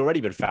they've both already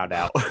been found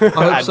out.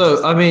 I hope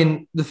so. I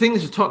mean, the thing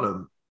is with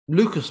Tottenham,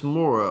 Lucas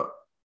Moura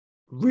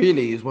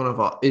really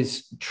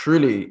is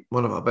truly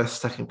one of our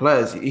best attacking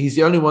players. He's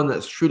the only one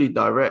that's truly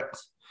direct.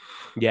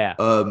 Yeah.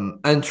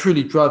 And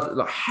truly drives,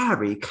 like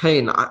Harry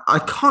Kane. I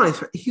can't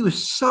expect, he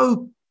was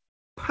so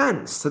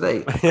pants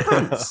today.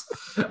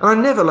 Pants. And I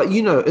never,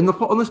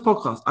 on this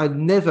podcast, I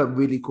never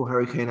really call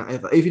Harry Kane out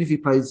ever. Even if he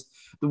plays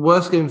the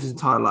worst game of his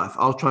entire life,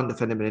 I'll try and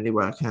defend him in any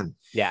way I can.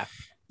 Yeah.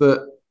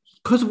 But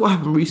because of what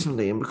happened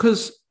recently, and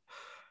because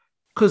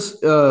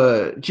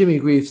Jimmy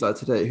Greaves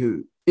today,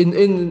 who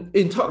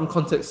in Tottenham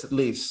context at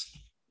least,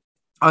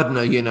 I don't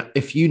know,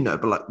 if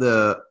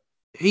but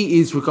he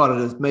is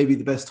regarded as maybe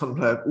the best Tottenham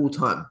player of all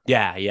time.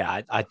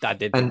 Yeah, I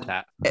did think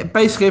that.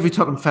 Basically, every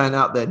Tottenham fan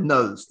out there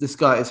knows this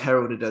guy is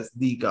heralded as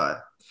the guy.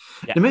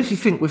 Yeah. It makes me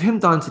think, with him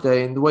dying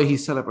today and the way he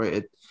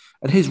celebrated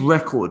and his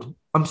record,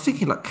 I'm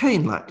thinking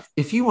Kane,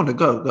 if you want to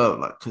go,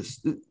 because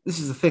this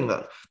is the thing,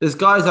 there's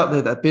guys out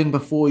there that have been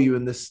before you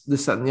and this,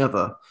 that, and the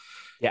other,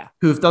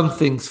 who have done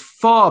things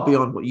far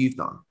beyond what you've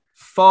done,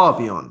 far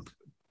beyond.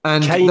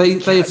 And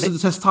they have stood the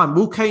test of time.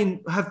 Will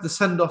Kane have the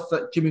send-off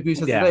that Jimmy Greaves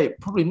had today?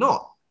 Probably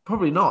not.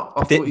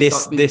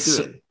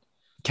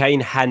 Kane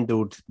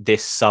handled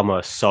this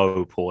summer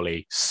so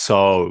poorly.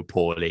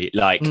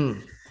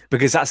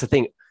 Because that's the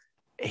thing.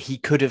 He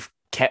could have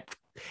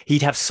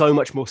he'd have so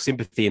much more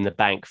sympathy in the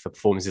bank for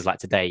performances like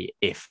today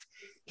if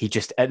he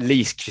at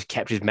least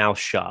kept his mouth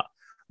shut,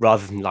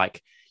 rather than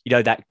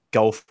that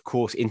golf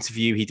course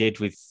interview he did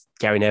with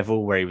Gary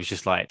Neville where he was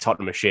just like,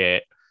 Tottenham are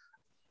shit.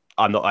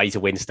 I need to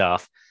win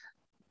stuff.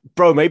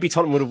 Bro, maybe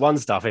Tottenham would have won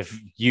stuff if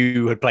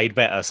you had played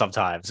better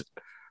sometimes.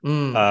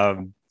 I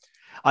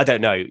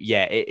don't know.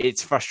 Yeah,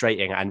 it's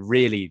frustrating. And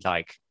really,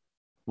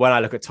 when I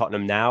look at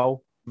Tottenham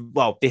now,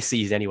 well, this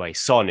season anyway,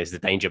 Son is the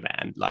danger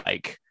man.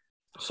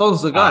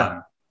 Son's the guy.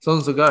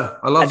 Son's the guy.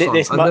 I love Son.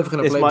 This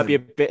might be a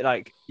bit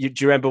do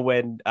you remember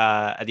when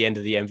at the end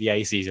of the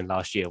NBA season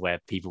last year where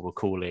people were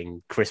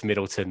calling Chris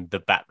Middleton the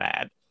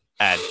Batman?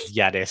 and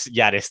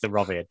Yanis the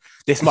Robin.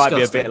 This might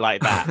be a bit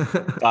like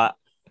that,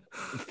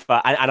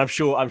 but I'm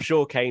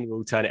sure Kane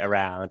will turn it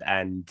around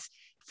and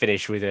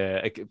finish with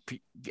I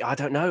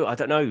don't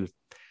know.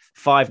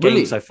 5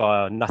 games so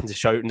far, nothing to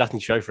show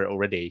for it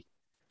already.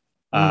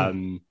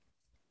 And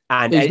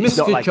he's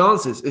missed good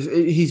chances.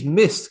 He's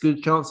missed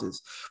good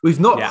chances. We've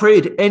not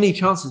created any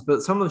chances,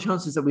 but some of the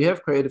chances that we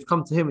have created have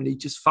come to him, and he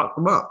just fucked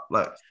them up.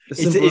 Like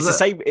it's the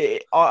same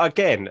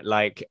again.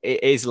 Like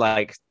it is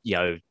like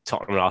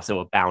Tottenham and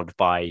Arsenal are bound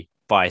by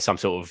some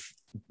sort of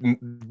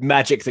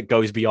magic that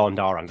goes beyond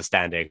our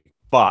understanding.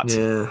 But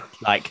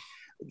like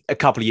a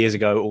couple of years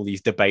ago, all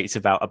these debates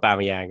about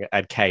Aubameyang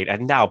and Kane,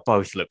 and now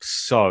both look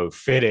so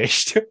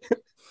finished.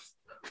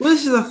 Well,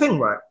 this is the thing,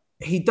 right?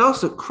 He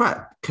does look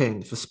crap,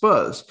 Kane, for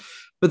Spurs,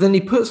 but then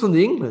he puts on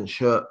the England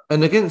shirt,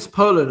 and against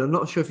Poland, I'm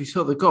not sure if you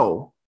saw the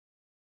goal.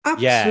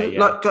 Absolutely,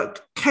 like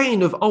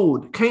Kane of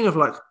old, Kane of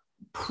like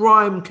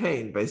prime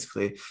Kane,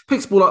 basically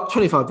picks the ball up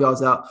 25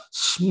 yards out,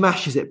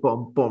 smashes it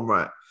bottom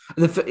right,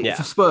 and then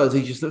for Spurs,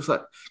 he just looks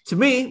like, to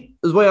me,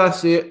 the way I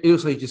see it, he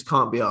looks like he just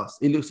can't be asked.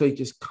 He looks like he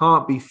just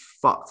can't be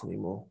fucked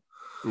anymore.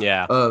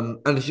 Yeah. And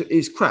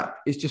it's crap.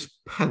 It's just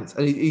pants.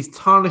 And he's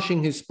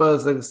tarnishing his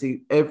Spurs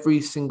legacy every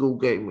single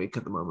game week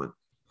at the moment.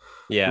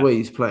 Yeah. The way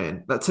he's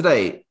playing. Like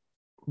today,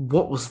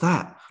 what was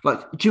that?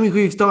 Like Jimmy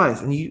Greaves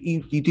dies and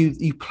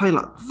you play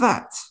like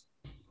that.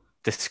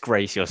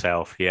 Disgrace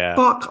yourself. Yeah.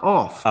 Fuck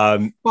off.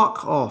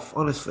 Fuck off,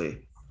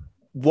 honestly.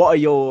 What are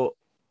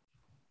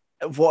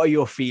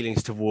your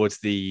feelings towards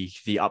the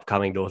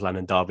upcoming North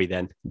London derby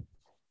then?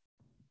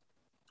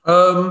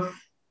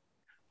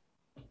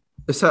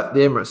 It's at the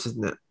Emirates,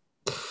 isn't it?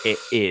 It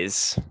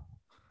is.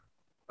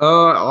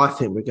 I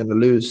think we're going to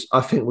lose.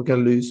 I think we're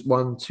going to lose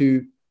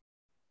 1-2,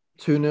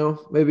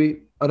 2-0,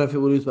 maybe. I don't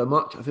think we'll lose by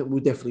much. I think we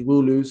definitely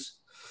will lose.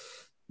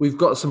 We've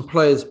got some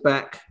players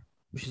back,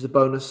 which is a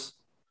bonus.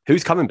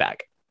 Who's coming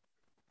back?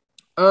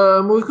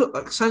 We've got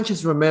like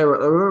Sanchez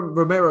Romero.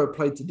 Romero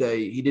played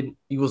today.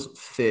 He wasn't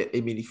fit.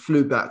 I mean, he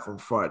flew back on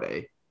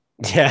Friday.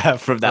 Yeah,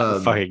 from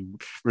that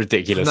fucking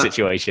ridiculous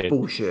situation.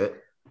 Bullshit.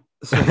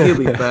 So he'll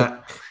be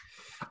back.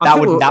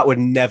 That would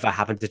never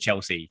happen to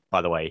Chelsea,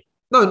 by the way.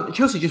 No,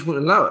 Chelsea just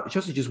wouldn't allow it.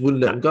 Chelsea just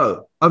wouldn't let him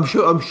go. I'm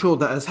sure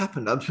that has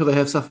happened. I'm sure they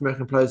have South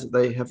American players that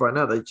they have right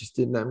now. They just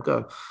didn't let him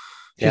go.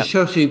 Yeah.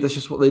 Chelsea, that's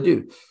just what they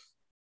do.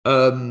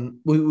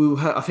 We will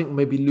have, I think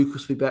maybe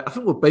Lucas will be back. I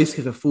think we're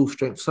basically a full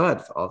strength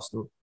side for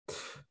Arsenal.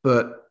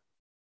 But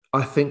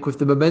I think with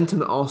the momentum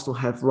that Arsenal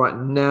have right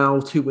now,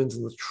 2 wins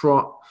in the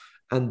trot,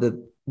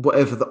 and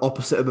whatever the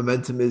opposite of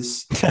momentum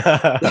is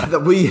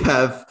that we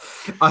have,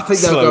 I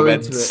think they'll go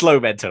into it. Slow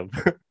momentum.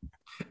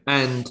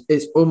 And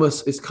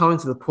it's coming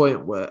to the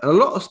point where, and a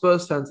lot of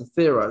Spurs fans are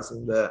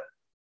theorising that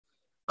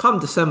come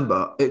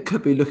December, it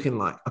could be looking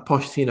like a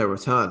Pochettino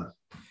return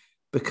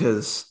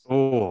because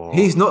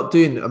he's not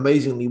doing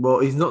amazingly well.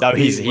 He's not. No,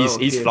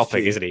 he's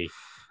flopping, isn't he?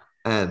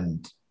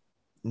 And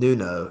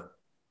Nuno,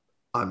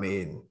 I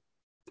mean,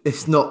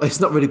 it's not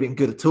really been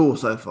good at all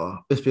so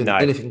far. It's been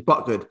anything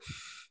but good.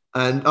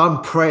 And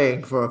I'm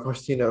praying for a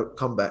Pochettino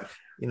comeback.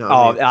 You know.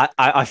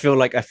 I feel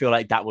like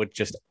that would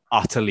just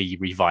utterly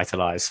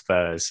revitalize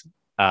Spurs.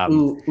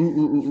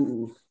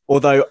 Although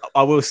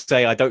I will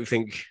say, I don't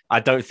think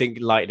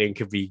lightning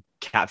could be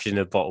captured in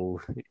a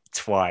bottle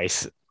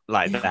twice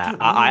like that.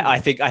 I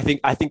think.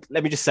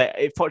 Let me just say,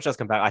 if Poch does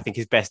come back, I think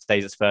his best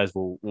days at Spurs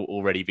will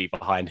already be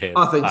behind him.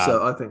 I think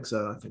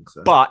so.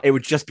 But it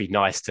would just be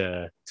nice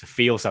to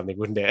feel something,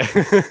 wouldn't it?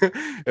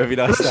 It'd be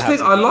nice.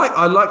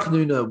 I like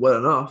Nuno well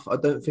enough. I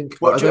don't think.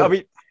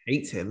 I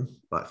hate him.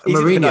 Like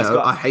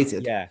Mourinho, I hate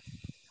him. Yeah.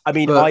 I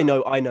mean, I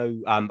know.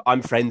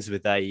 I'm friends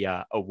with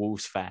a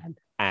Wolves fan,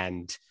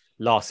 and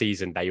last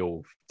season they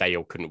all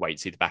couldn't wait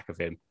to see the back of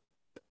him.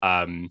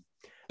 Not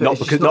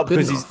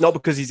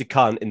because he's a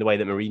cunt in the way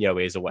that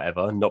Mourinho is or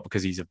whatever. Not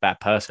because he's a bad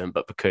person,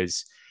 but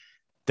because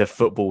the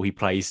football he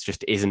plays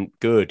just isn't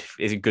good.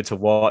 Isn't good to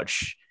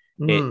watch.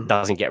 It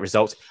doesn't get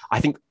results. I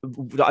think.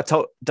 Did I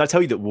tell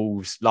you that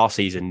Wolves last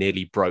season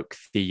nearly broke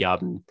the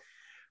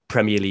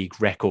Premier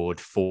League record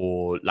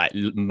for like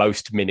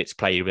most minutes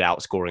played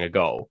without scoring a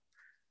goal?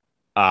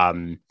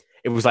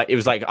 It was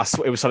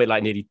something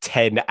like nearly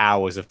 10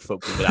 hours of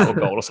football without a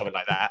goal or something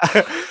like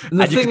that.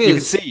 And you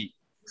can see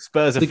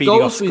Spurs are feeding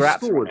off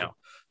scraps right now.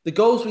 The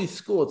goals we've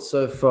scored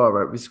so far,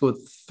 right? We scored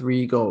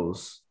 3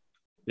 goals.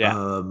 Yeah.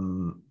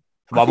 One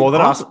more than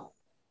us.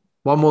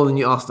 One more than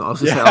you, Arsenal. I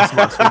was going to say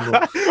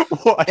Arsenal.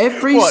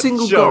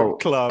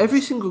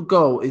 Every single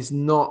goal is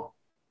not.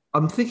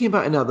 I'm thinking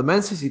about it now. The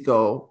Man City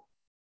goal,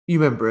 you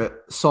remember it?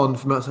 Son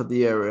from outside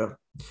the area.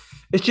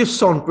 It's just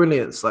Son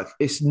brilliance. Like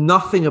it's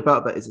nothing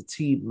about that is a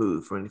team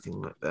move or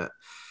anything like that.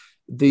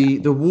 The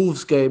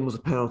Wolves game was a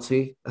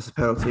penalty. That's a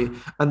penalty,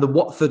 and the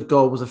Watford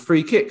goal was a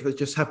free kick that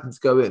just happened to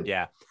go in.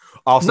 Yeah.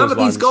 None of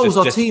these goals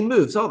are team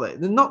moves, are they?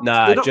 They're not.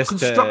 They're not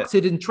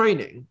constructed in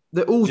training.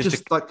 They're all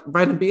just like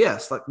random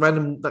BS, like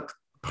random like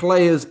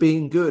players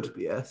being good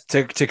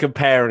BS. To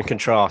compare and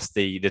contrast,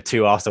 the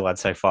 2 Arsenal ones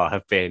so far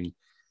have been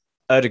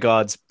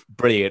Ødegaard's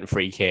brilliant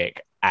free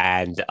kick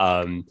and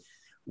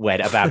when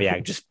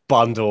Aubameyang just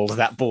bundled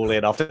that ball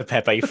in after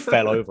Pepe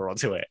fell over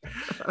onto it.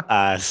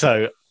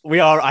 So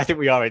I think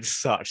we are in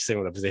such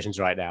similar positions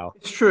right now.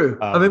 It's true.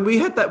 I mean, we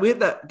had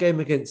that game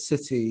against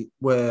City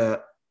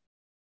where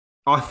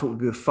I thought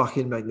we were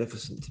fucking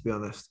magnificent, to be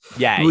honest.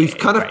 Yeah, we've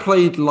kind of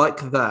played like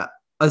that,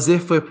 as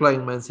if we're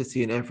playing Man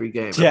City in every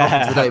game.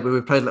 Yeah. Today, but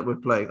we played like we're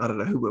playing. I don't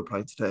know who we're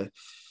playing today.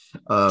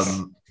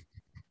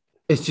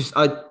 It's just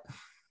at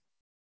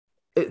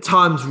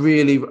times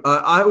really.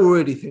 I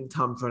already think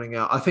time's running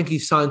out. I think he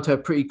signed to a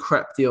pretty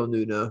crap deal,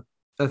 Nuno.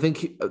 I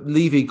think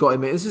Levy got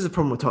him in. This is a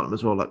problem with Tottenham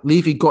as well. Like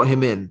Levy got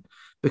him in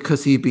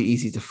because he'd be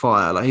easy to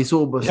fire. Like he's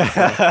almost like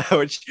a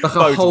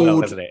hold.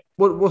 Well, isn't it?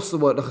 What's the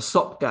word? Like a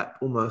stopgap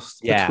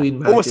almost. Yeah, between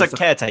managers. Almost like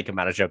caretaker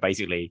manager,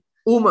 basically.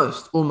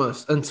 Almost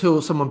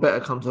until someone better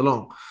comes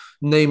along,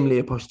 namely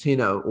a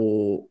Pochettino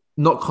or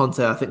not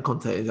Conte. I think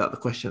Conte is out of the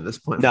question at this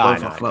point for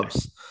both our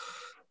clubs.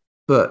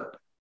 But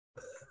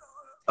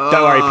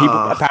don't worry,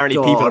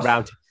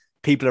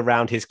 people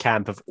around his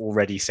camp have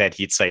already said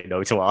he'd say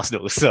no to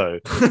Arsenal, so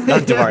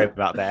nothing to worry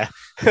about there.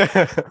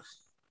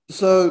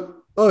 So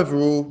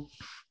overall,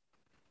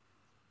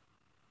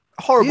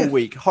 horrible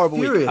week.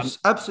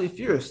 Absolutely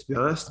furious, to be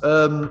honest.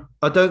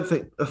 I don't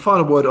think a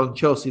final word on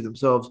Chelsea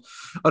themselves.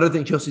 I don't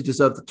think Chelsea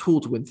deserved at all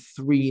to win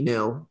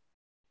 3-0.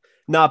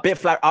 No, a bit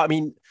flat. I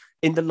mean,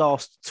 in the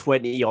last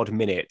 20 odd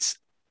minutes,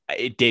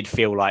 it did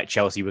feel like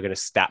Chelsea were going to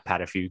stat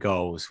pad a few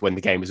goals when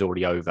the game was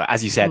already over.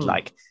 As you said,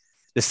 like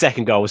the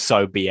second goal was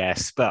so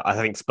BS, but I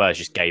think Spurs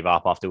just gave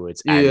up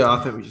afterwards. And yeah,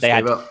 I think we just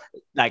gave up.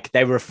 Like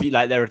there were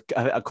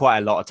quite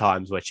a lot of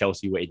times where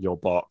Chelsea were in your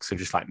box and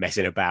just like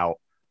messing about.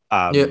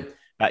 The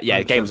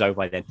game was over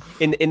by then.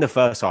 In the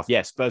first half,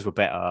 Spurs were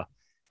better.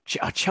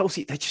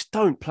 Chelsea, they just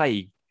don't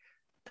play.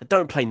 They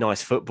don't play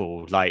nice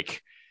football.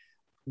 Like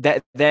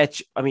they're.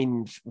 I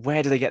mean,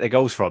 where do they get their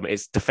goals from?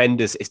 It's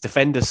defenders. It's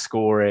defenders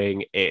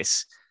scoring.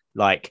 It's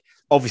like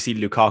obviously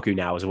Lukaku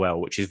now as well,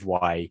 which is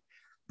why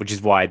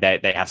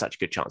they have such a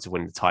good chance of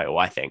winning the title,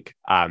 I think.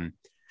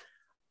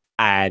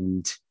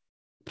 And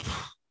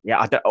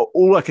yeah,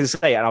 all I can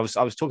say, and I was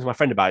talking to my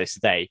friend about this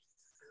today.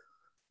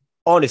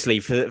 Honestly,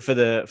 for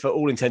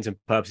all intents and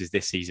purposes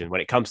this season,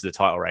 when it comes to the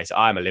title race,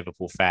 I'm a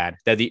Liverpool fan.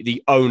 They're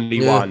the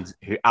only ones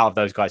who, out of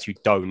those guys, who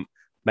don't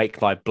make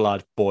my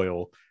blood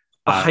boil.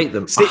 I hate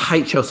them. I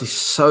hate Chelsea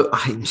so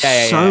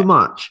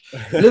much.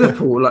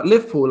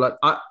 Liverpool,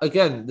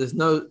 again, there's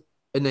no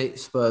innate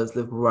Spurs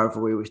Liverpool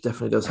rivalry, which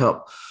definitely does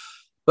help.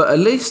 But at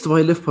least the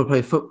way Liverpool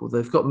play football,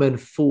 they've got men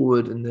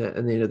forward and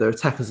their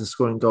attackers are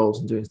scoring goals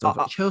and doing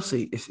stuff.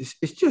 Chelsea, it's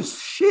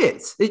just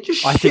shit. It's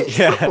just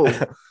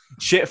football.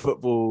 Shit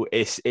football.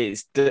 It's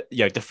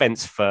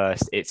defense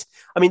first.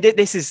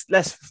 This is,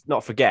 let's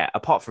not forget,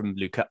 apart from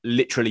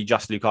literally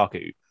just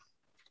Lukaku,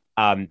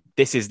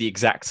 this is the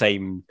exact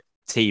same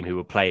team who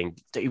were playing.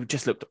 Who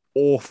just looked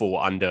awful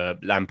under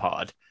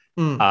Lampard.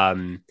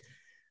 And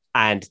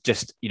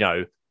just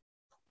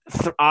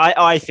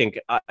I think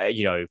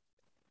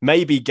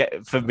maybe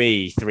get for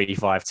me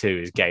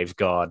 3-5-2 is Gabe's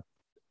gone.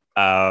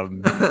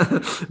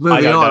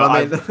 Moving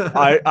on.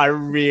 I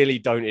really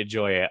don't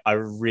enjoy it. I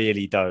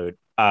really don't.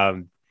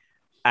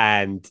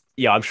 And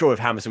I'm sure if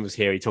Hammerson was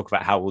here, he'd talk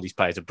about how all these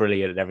players are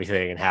brilliant and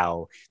everything, and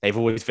how they've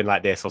always been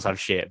like this or some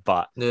shit.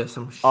 But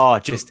I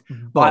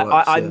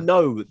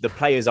know the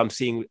players I'm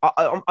seeing.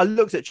 I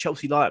looked at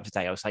Chelsea lineup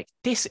today. I was like,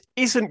 this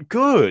isn't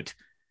good.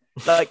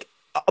 Like,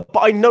 but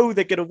I know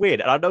they're going to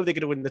win, and I know they're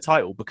going to win the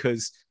title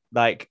because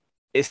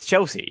it's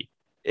Chelsea.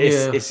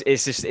 It's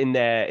just in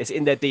their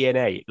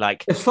DNA.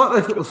 Like it's like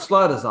they've got the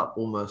sliders up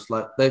almost.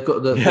 Like they've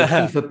got the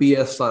FIFA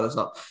BS sliders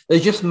up. They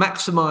just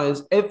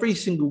maximize every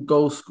single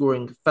goal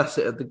scoring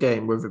facet of the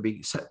game, whether it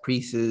be set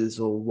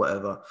pieces or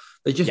whatever.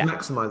 They just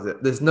maximize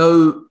it. There's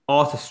no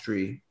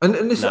artistry. And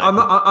listen,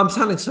 I'm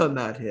sounding so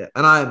mad here,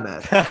 and I am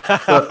mad.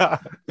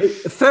 But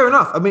fair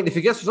enough. I mean, if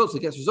it gets results,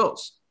 it gets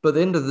results. But at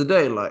the end of the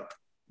day,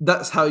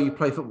 that's how you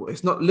play football.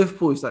 It's not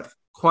Liverpool. It's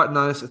quite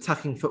nice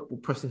attacking football,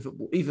 pressing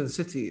football. Even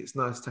City, it's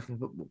nice attacking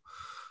football.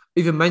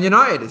 Even Man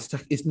United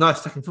is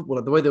nice attacking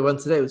football. The way they won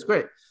today was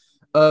great.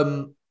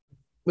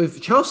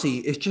 With Chelsea,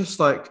 it's just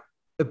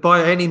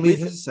by any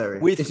means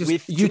necessary. It's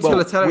just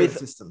utilitarian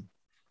system.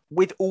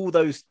 With all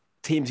those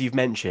teams you've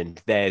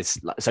mentioned, there's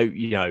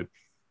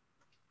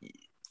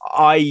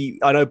I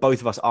know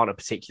both of us aren't a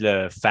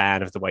particular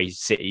fan of the way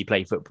City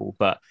play football,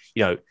 but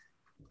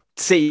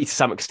City to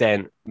some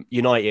extent,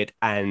 United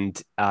and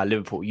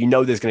Liverpool,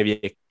 there's going to be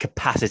a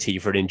capacity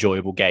for an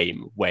enjoyable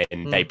game when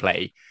they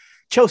play.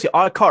 Chelsea,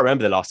 I can't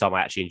remember the last time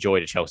I actually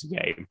enjoyed a Chelsea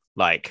game.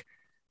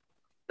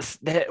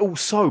 They're all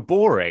so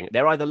boring.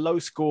 They're either low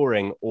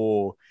scoring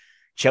or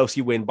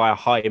Chelsea win by a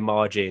high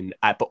margin,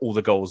 but all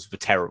the goals were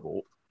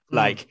terrible.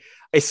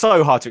 It's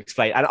so hard to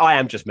explain. And I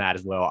am just mad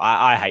as well.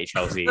 I hate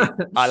Chelsea.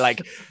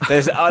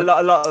 There's a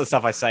lot of the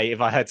stuff I say. If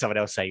I heard someone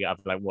else saying it,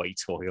 I'd be like, what are you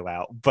talking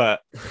about?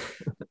 But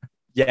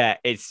yeah,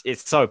 it's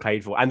so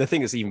painful. And the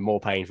thing that's even more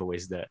painful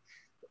is that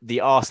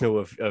the Arsenal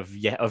of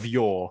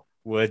yore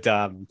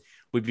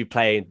would be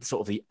playing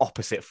sort of the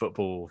opposite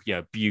football,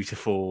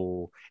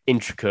 beautiful,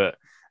 intricate,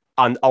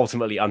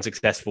 ultimately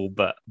unsuccessful,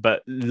 but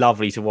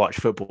lovely to watch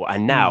football.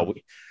 And now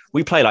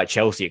we play like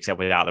Chelsea, except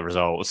without the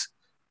results.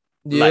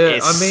 Yeah, like,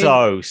 it's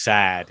so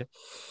sad.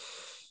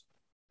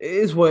 It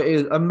is what it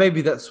is, and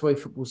maybe that's the way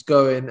football's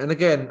going. And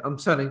again, I'm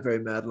sounding very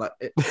mad. Like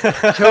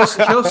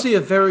Chelsea are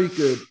very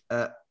good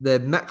at they're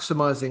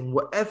maximizing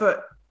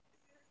whatever.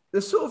 They're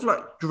sort of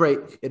like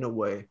Drake in a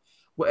way.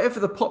 Whatever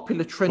the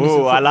popular trend is in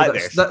football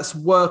that's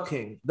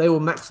working, they will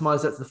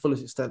maximize that to the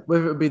fullest extent.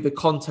 Whether it be the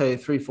Conte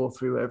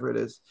 3-4-3, whatever it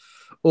is,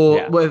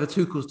 or whatever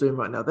Tuchel's doing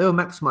right now, they will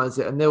maximize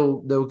it and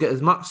they'll get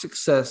as much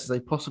success as they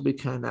possibly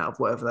can out of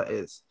whatever that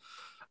is.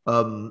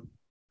 And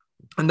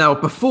now,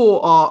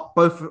 before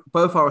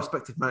both our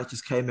respective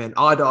managers came in,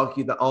 I'd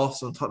argue that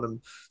Arsenal and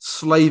Tottenham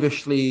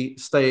slavishly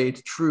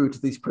stayed true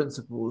to these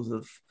principles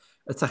of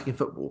attacking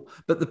football.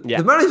 But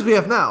the managers we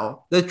have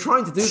now, they're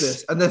trying to do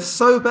this, and they're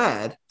so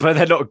bad. But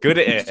they're not good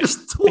at it.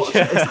 Just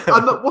torture.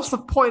 What's the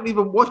point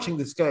even watching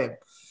this game?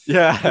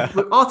 Yeah.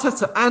 With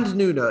Arteta and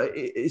Nuno,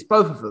 it's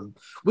both of them.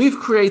 I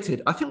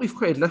think we've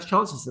created less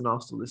chances than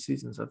Arsenal this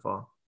season so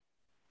far.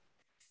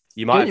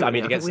 You might have, I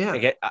mean,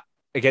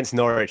 against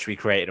Norwich, we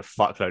created a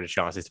fuckload of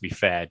chances, to be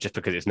fair, just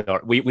because it's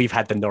not. We've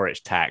had the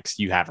Norwich tax.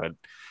 You haven't.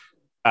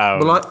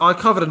 Well, I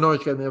covered a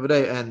Norwich game the other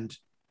day, and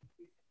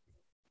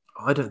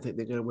I don't think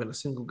they're going to win a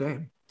single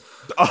game.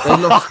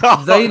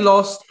 They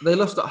lost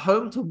at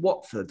home to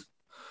Watford.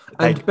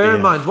 And bear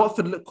in mind,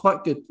 Watford looked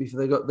quite good.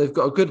 They've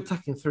got a good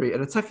attacking three.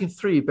 And attacking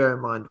three, bear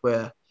in mind,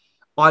 where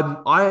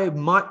I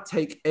might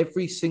take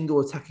every single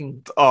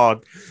attacking. Oh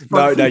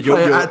no,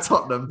 you're at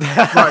Tottenham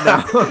right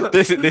now.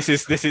 this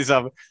is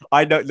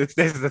I know this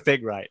is the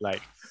thing, right?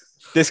 Like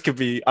this could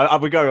be.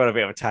 We're going on a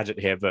bit of a tangent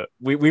here, but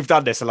we've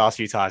done this the last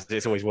few times. And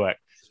it's always worked.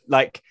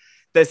 Like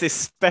there's this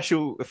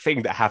special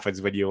thing that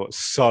happens when you're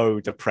so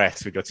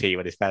depressed with your team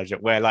and this manager,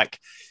 where like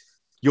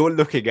you're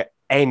looking at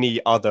any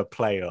other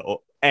player or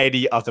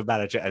any other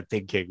manager and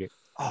thinking,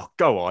 "Oh,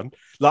 go on!"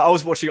 Like I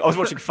was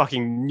watching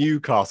fucking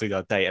Newcastle the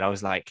other day, and I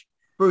was like,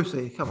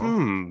 Brucey, come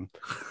on.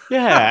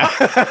 Yeah.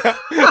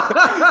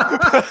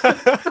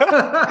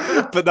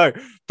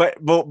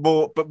 but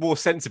more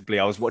sensibly,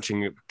 I was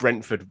watching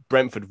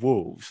Brentford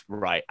Wolves,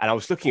 right? And I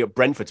was looking at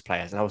Brentford's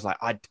players and I was like,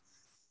 I'd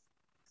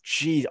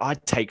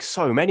take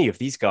so many of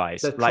these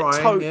guys. They're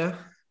like trying,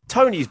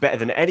 Tony's better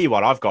than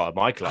anyone I've got at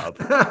my club.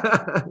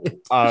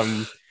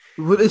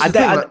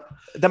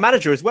 The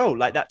manager as well,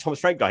 like that Thomas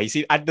Frank guy.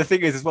 And the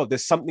thing is as well,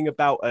 there's something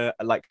about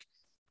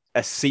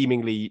a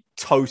seemingly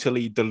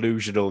totally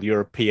delusional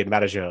European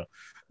manager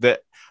that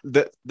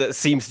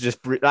seems to just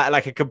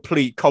like a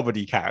complete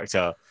comedy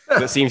character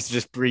that seems to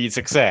just breed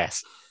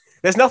success.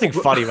 There's nothing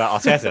funny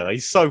about Arteta.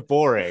 He's so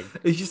boring.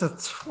 He's just a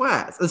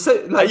twat.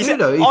 So, he's a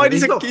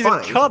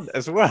cunt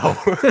as well.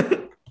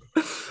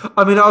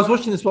 I mean, I was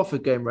watching this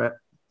Watford game, right?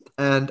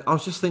 And I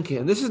was just thinking,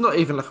 and this is not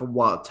even like a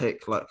wild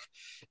take, like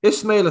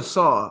Ismail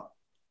Assar,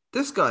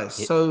 this guy is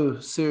so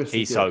seriously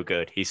He's so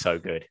good. He's so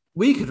good.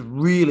 We could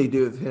really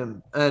do with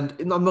him. And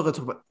I'm not going to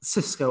talk about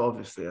Cisco,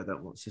 obviously. I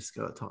don't want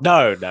Cisco at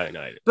Tottenham.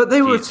 No. But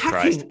they were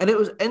attacking, and it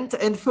was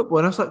end-to-end football.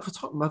 And I was like, for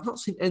Tottenham, I've not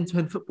seen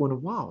end-to-end football in a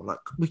while. Like,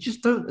 we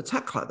just don't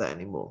attack like that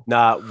anymore.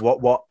 Nah,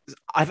 what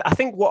I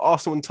think what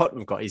Arsenal and Tottenham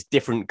have got is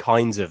different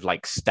kinds of,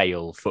 like,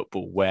 stale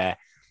football where...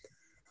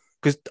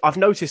 Because I've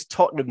noticed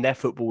Tottenham, their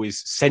football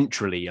is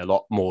centrally a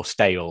lot more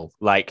stale.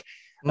 Like,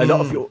 a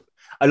lot of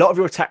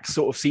your attacks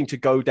sort of seem to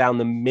go down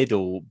the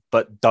middle,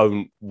 but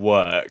don't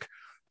work.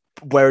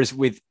 Whereas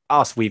with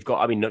us, we've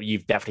got, I mean,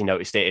 you've definitely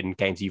noticed it in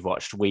games you've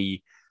watched.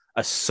 We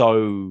are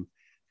so,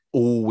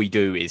 all we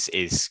do is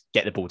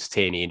get the ball to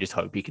Tierney and just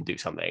hope he can do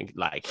something.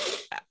 Like,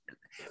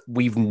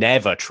 we've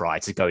never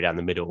tried to go down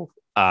the middle.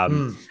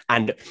 And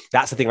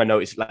that's the thing I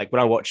noticed. Like,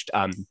 when I watched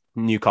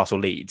Newcastle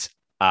Leeds,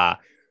 I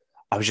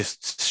was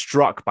just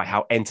struck by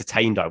how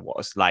entertained I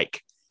was.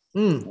 Like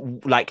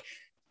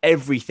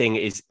everything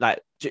is like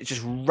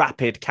just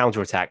rapid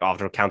counterattack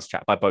after a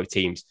counterattack by both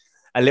teams.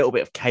 A little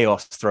bit of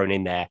chaos thrown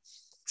in there.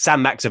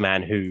 Sam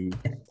Maximan, who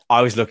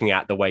I was looking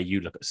at the way you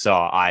look at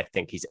Sarr, I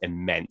think he's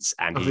immense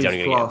and he's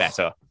only going to get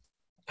better.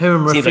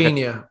 Him and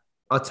Rafinha,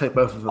 I'd take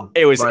both of them.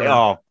 It was,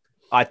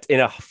 in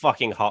a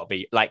fucking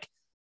heartbeat. Like,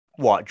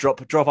 what? Drop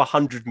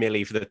 100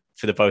 milli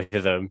for the both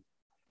of them.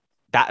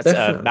 That's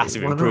definitely a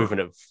massive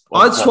improvement of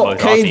I'd swap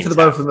Kane for the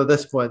both of them at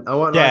this point. I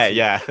want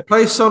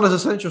play Son as a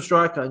central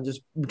striker and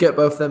just get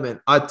both of them in.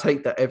 I'd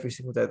take that every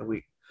single day of the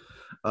week.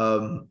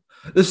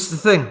 This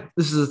is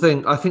the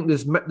thing. I think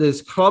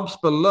there's clubs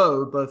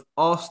below both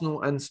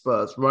Arsenal and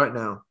Spurs right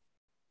now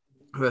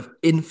who have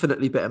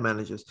infinitely better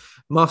managers.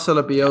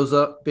 Marcelo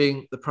Bielsa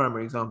being the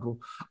primary example.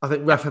 I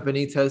think Rafa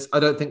Benitez. I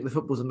don't think the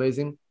football's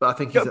amazing, but I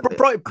think he's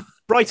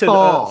Brighton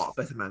far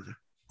better manager.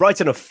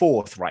 Brighton are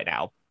fourth right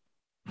now.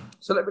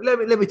 So let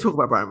me talk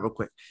about Brighton real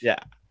quick. Yeah.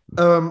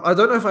 I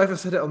don't know if I ever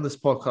said it on this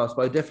podcast,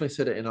 but I definitely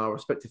said it in our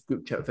respective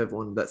group chat with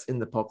everyone that's in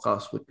the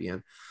podcast would be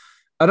in.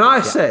 And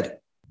I said,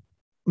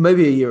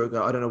 maybe a year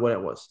ago, I don't know when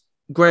it was,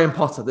 Graham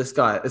Potter, this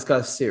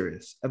guy's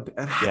serious. And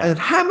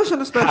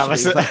Hammerson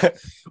especially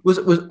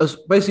was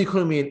basically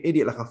calling me an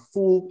idiot, like a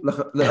fool, I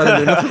don't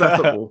know nothing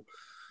about football.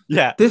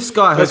 Yeah. This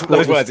guy has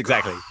those words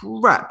exactly.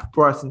 Crap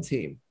Brighton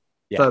team.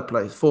 Third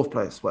place, fourth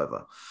place,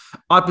 whatever.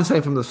 I've been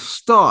saying from the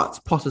start,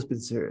 Potter's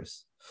been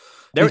serious.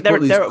 He's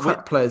brought these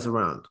crap players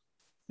around.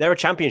 They're a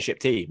championship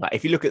team. Like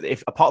if you look at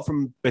apart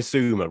from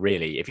Basuma,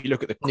 really, if you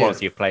look at the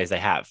quality of players they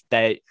have,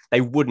 they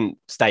wouldn't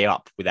stay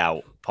up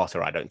without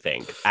Potter, I don't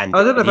think. And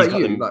I don't know about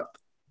you. Like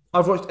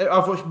I've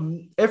watched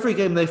every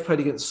game they've played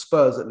against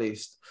Spurs, at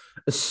least,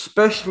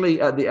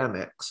 especially at the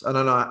Amex. And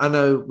I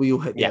know we all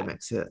hate the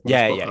Amex here.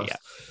 Yeah.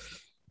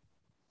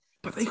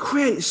 But they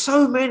create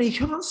so many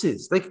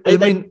chances. They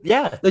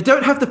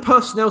don't have the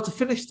personnel to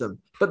finish them,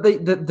 but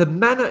the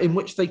manner in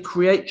which they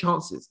create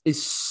chances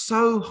is such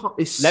a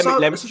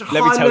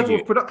high level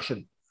of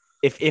production.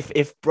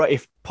 If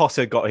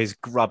Potter got his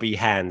grubby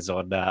hands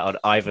on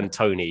Ivan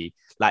Toney,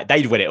 like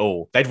they'd win it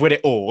all. They'd win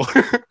it all.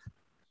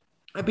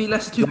 It'd be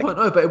less than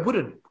 2.0, but it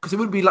wouldn't, because it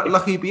wouldn't be like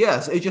lucky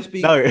BS. It'd just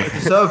be a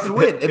deserved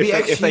win. It'd be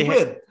actually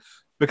win.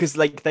 Because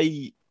like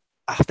they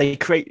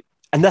create.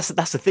 And that's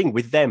the thing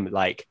with them,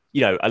 like,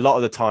 you know, a lot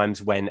of the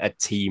times when a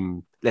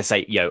team, let's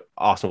say, you know,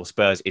 Arsenal,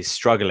 Spurs is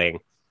struggling,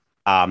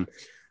 and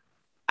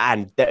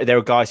there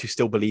are guys who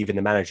still believe in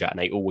the manager and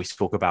they always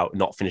talk about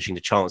not finishing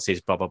the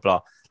chances, blah, blah, blah.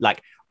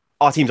 Like,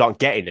 our teams aren't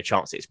getting the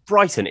chances.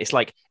 Brighton, it's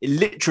like, it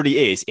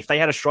literally is. If they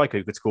had a striker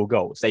who could score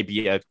goals, they'd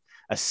be a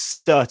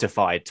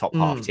certified top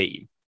half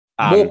team.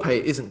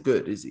 Morpay isn't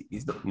good, is he?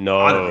 He's not.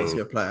 No. I don't think he's a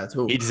good player at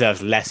all. He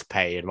deserves less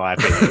pay, in my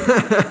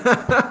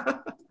opinion.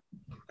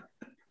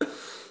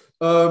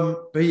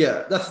 But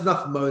yeah, that's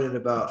enough moaning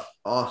about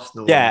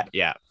Arsenal.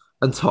 Yeah.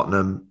 And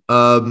Tottenham.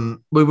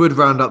 We would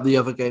round up the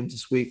other games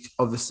this week.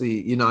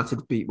 Obviously,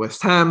 United beat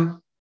West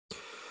Ham.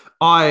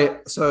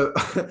 I'll tell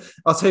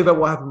you about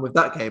what happened with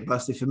that game.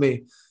 Personally, for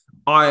me,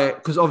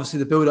 because obviously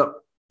the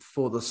build-up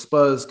for the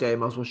Spurs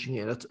game, I was watching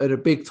it at a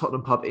big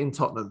Tottenham pub in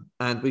Tottenham,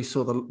 and we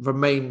saw the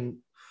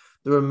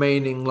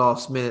remaining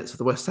last minutes of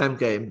the West Ham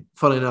game.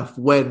 Funnily enough,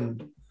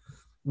 when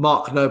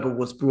Mark Noble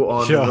was brought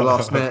on in the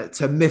last minute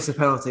to miss a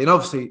penalty. And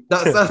obviously,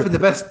 that's been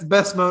the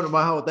best moment of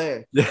my whole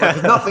day.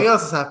 Like, nothing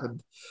else has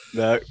happened.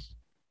 No.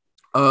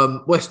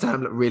 West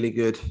Ham looked really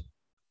good.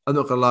 I'm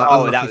not going to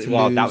lie.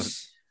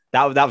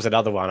 That was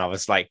another one. I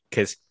was like,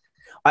 because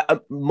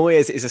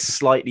Moyes is a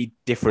slightly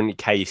different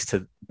case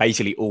to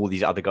basically all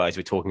these other guys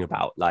we're talking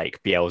about, like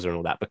Bielsa and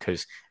all that,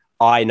 because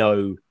I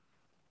know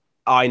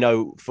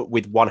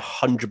with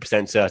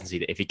 100% certainty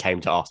that if he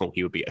came to Arsenal,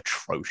 he would be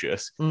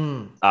atrocious.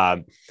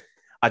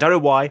 I don't know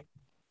why.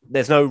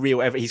 There's no real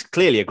evidence. He's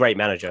clearly a great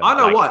manager. I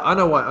know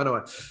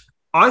why.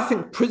 I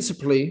think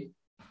principally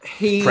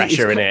he's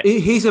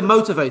a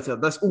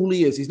motivator. That's all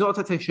he is. He's not a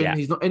tactician. Yeah.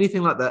 He's not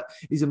anything like that.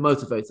 He's a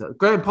motivator.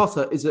 Graham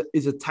Potter is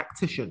a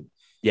tactician.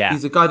 Yeah.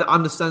 He's a guy that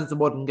understands the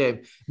modern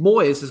game.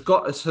 Moyes has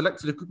got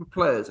selected a group of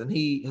players, and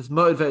he has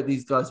motivated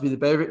these guys to be the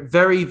very,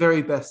 very,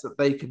 very best that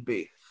they can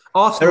be.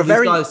 Arsenal,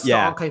 these guys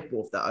aren't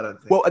capable of that, I don't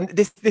think. Well, and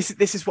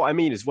this is what I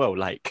mean as well.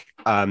 Like,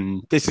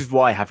 this is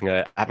why having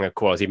a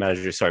quality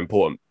manager is so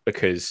important,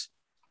 because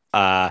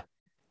guys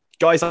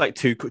like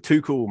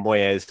Tuchel,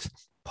 Moyes,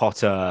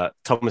 Potter,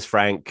 Thomas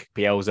Frank,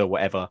 Bielsa,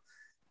 whatever,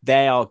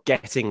 they are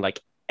getting like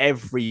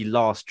every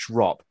last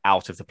drop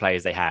out of the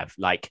players they have.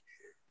 Like,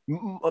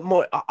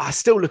 I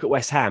still look at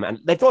West Ham, and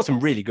they've got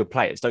some really good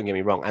players. Don't get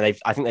me wrong, and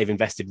I think they've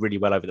invested really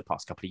well over the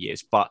past couple of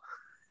years, but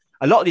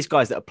a lot of these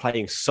guys that are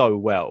playing so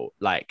well,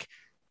 like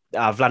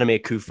Vladimir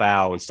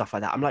Kufau and stuff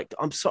like that,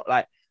 I'm sorry,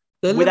 like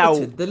they're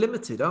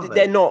limited, aren't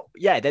they?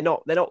 They're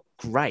not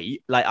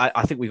great. Like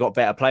I think we got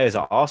better players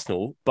at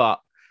Arsenal, but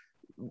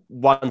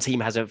one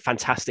team has a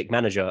fantastic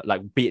manager,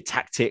 like be it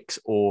tactics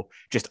or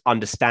just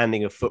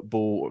understanding of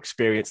football or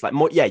experience. Like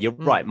you're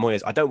right,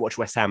 Moyes. I don't watch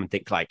West Ham and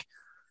think like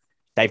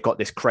they've got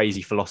this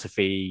crazy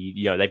philosophy.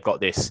 You know, they've got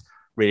this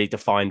really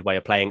defined way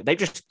of playing. They've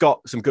just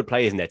got some good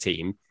players in their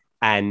team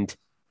and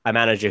a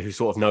manager who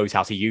sort of knows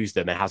how to use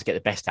them and how to get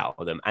the best out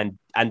of them. And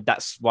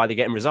that's why they're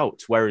getting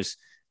results. Whereas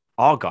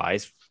our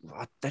guys,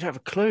 they don't have a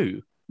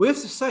clue. We have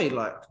to say,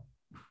 like,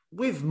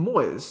 with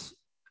Moyes,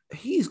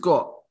 he's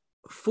got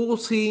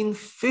 14,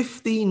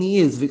 15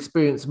 years of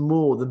experience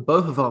more than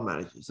both of our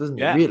managers, doesn't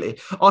he? Really?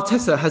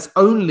 Arteta has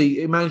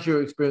only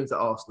managerial experience at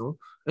Arsenal,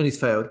 and he's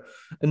failed.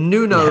 And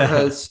Nuno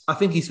has, I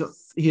think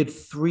he had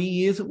 3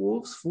 years at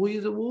Wolves, 4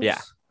 years at Wolves. Yeah.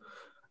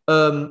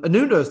 And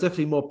Nuno is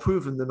definitely more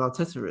proven than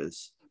Arteta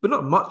is, but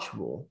not much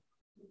more.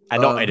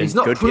 And not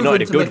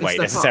in a good way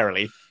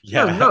necessarily.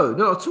 Yeah. No,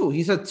 not at all.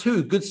 He's had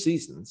 2 good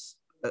seasons,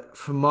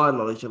 from my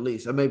knowledge at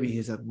least. And maybe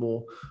he's had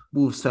more.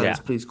 Wolves fans,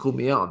 please call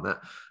me out on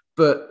that.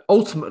 But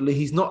ultimately,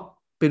 he's not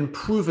been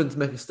proven to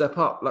make a step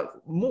up. Like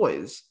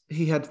Moyes,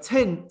 he had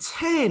 10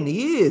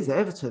 years at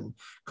Everton,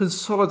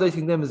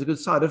 consolidating them as a good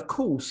side. Of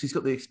course, he's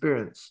got the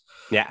experience.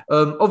 Yeah.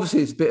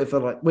 Obviously, it's a bit of a,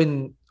 like,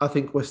 when I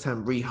think West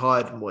Ham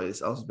rehired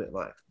Moyes, I was a bit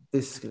like,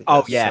 this is going to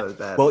go so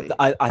badly.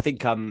 Well, I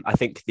think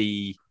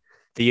the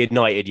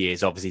United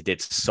years obviously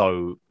did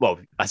so well.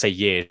 I say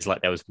years,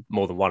 like there was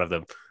more than one of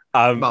them.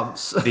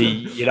 Months. The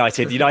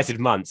United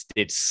months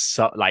did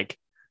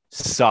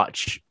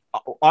such.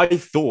 I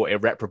thought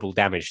irreparable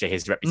damage to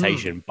his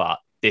reputation, but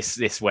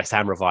this West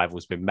Ham revival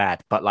has been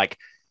mad. But like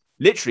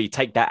literally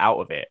take that out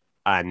of it.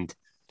 And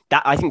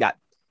that I think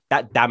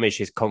that damaged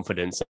his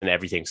confidence and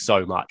everything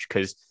so much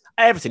because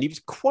Everton, he was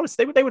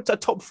quality. They were a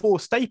top 4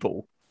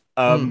 staple.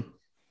 And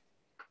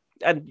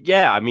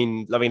yeah, I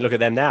mean, look at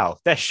them now.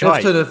 They're shy.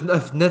 Everton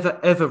have never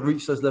ever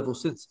reached those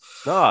levels since.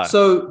 No.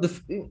 So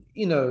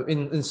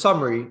in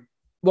summary,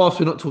 whilst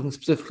we're not talking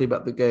specifically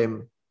about the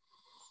game,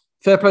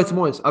 fair play to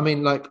Moyes. I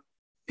mean, like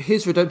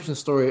his redemption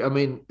story. I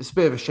mean, it's a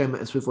bit of a shame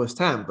that it's with West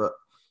Ham, but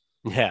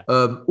yeah,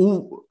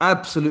 all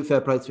absolute fair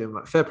play to him.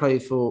 Like fair play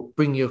for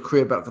bringing your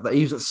career back for that.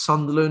 He was at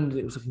Sunderland and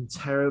it was looking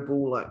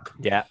terrible. Like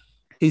yeah.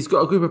 He's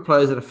got a group of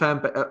players and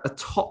a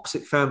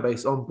toxic fan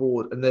base on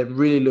board, and they're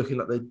really looking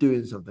like they're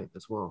doing something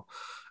as well.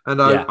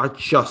 And I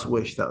just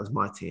wish that was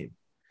my team.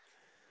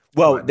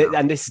 Well,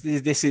 and this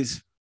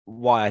is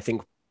why I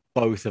think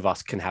both of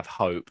us can have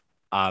hope.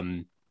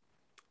 I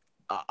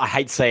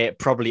hate to say it,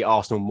 probably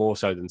Arsenal more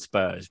so than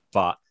Spurs,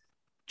 but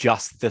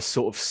just the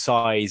sort of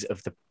size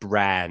of the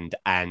brand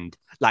and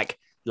like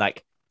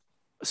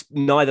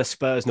neither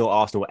Spurs nor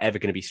Arsenal are ever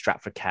going to be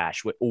strapped for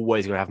cash. We're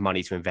always going to have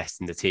money to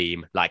invest in the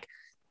team. Like,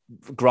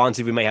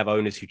 granted, we may have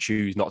owners who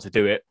choose not to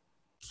do it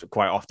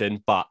quite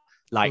often, but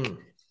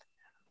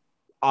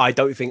I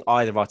don't think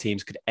either of our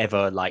teams could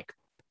ever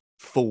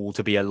fall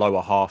to be a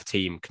lower half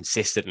team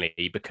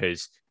consistently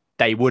because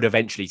they would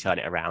eventually turn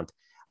it around.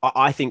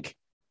 I think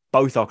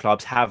both our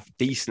clubs have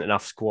decent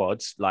enough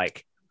squads,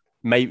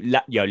 maybe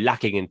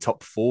lacking in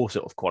top 4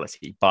 sort of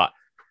quality. But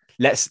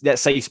let's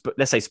say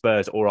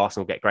Spurs or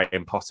Arsenal get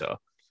Graham Potter,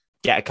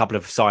 get a couple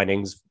of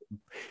signings.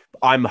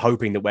 I'm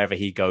hoping that wherever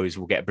he goes,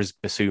 we'll get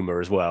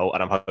Basuma as well,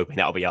 and I'm hoping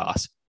that'll be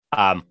us.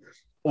 All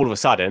of a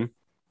sudden,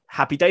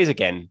 happy days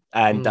again,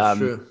 and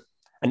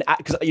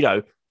because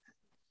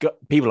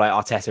people like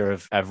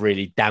Arteta have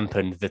really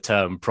dampened the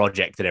term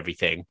project and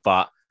everything,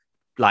 but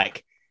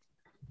that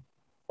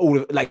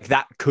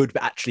could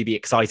actually be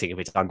exciting if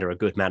it's under a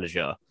good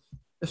manager.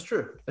 It's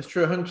true. It's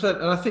true, 100%.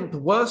 And I think the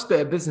worst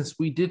bit of business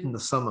we did in the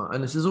summer,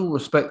 and this is all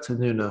respect to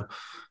Nuno,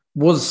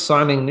 was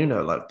signing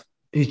Nuno.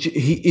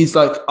 He is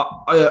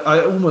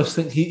I almost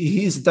think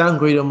he's a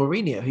downgrade on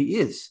Mourinho. He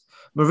is.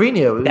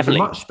 Mourinho is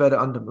much better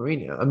under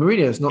Mourinho. And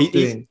Mourinho is not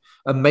doing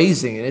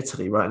amazing in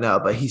Italy right now,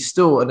 but he's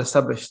still an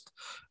established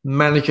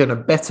manager and a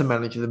better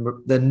manager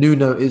than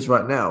Nuno is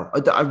right now.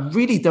 I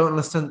really don't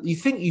understand. You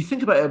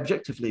think about it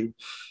objectively.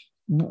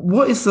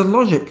 What is the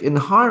logic in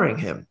hiring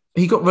him?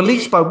 He got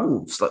released by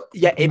Wolves.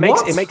 It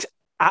makes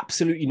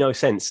absolutely no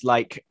sense.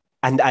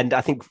 And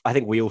I think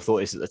we all thought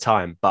this at the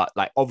time, but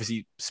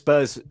obviously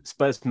Spurs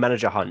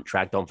manager hunt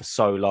dragged on for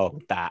so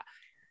long that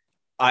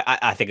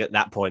I think at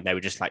that point they were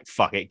just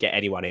fuck it, get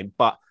anyone in.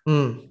 But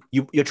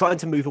you're trying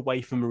to move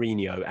away from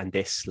Mourinho and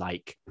this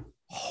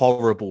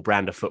horrible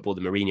brand of football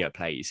that Mourinho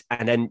plays,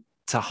 and then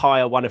to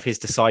hire one of his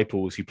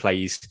disciples who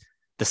plays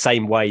the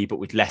same way but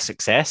with less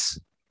success.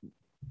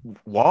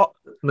 What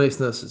makes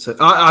no sense?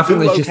 I think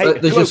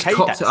they just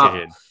cocked it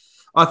up.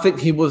 I think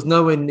he was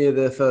nowhere near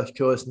their first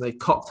choice, and they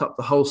cocked up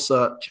the whole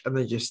search, and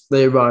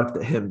they arrived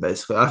at him.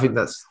 Basically, I think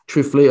that's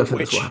that's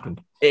what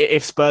happened.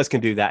 If Spurs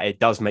can do that, it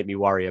does make me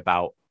worry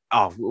about.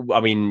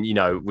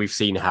 We've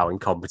seen how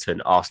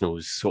incompetent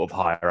Arsenal's sort of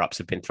higher ups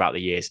have been throughout the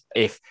years.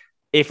 If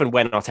and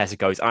when Arteta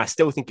goes, and I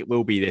still think it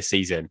will be this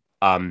season.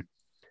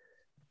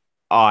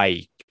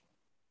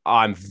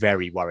 I'm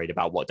very worried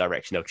about what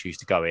direction they'll choose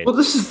to go in. Well,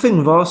 this is the thing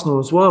with Arsenal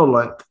as well.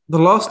 The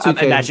last 2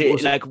 games...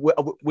 Actually,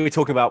 we're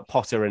talking about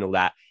Potter and all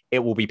that. It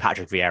will be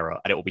Patrick Vieira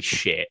and it will be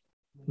shit.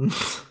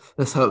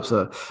 Let's hope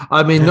so.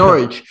 I mean,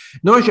 Norwich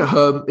at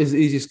home is the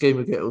easiest game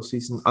we get all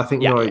season. I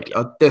think Norwich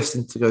are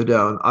destined to go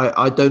down.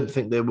 I don't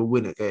think they will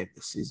win a game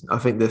this season. I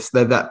think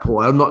they're that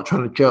poor. I'm not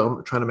trying to joke. I'm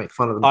not trying to make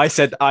fun of them. I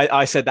said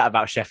that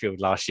about Sheffield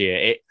last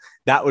year.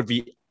 That would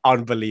be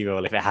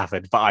unbelievable if it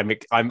happened, but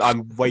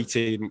I'm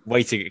waiting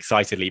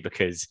excitedly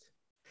because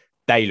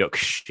they look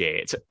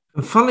shit.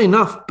 And funnily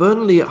enough,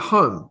 Burnley at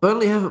home.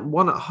 Burnley haven't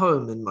won at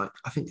home in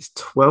I think it's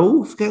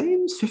 12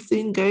 games,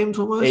 15 games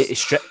almost. It's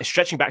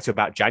stretching back to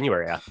about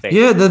January, I think.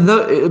 Yeah,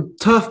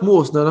 Turf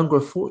Moor is no longer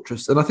a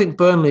fortress, and I think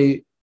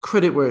Burnley,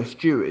 credit where it's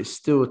due, is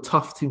still a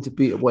tough team to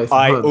beat away from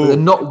home. But they're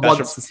not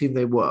once the team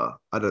they were.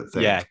 I don't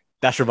think. Yeah,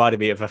 that's reminded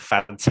me of a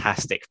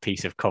fantastic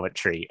piece of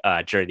commentary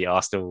during the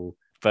Arsenal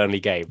Burnley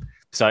game.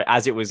 So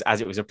as it was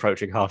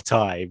approaching half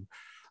time,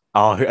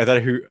 I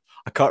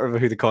can't remember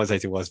who the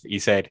commentator was, but he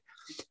said,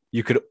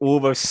 "You could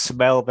almost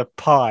smell the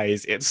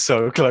pies. It's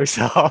so close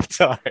to half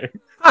time."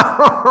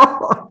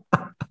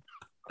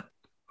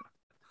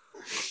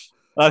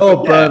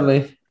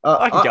 Burnley!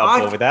 I can get on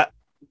board with that.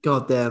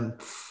 God damn,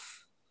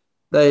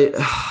 they.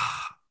 I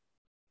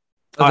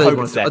don't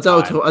want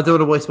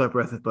to waste my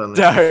breath with Burnley.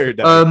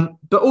 No.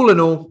 But all in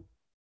all,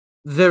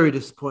 very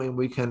disappointing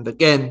weekend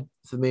again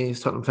for me as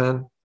a Tottenham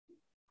fan.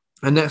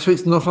 And next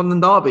week's the North London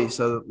derby,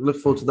 so look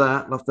forward to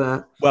that. Love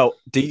that. Well,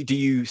 do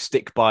you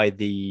stick by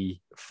the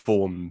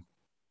form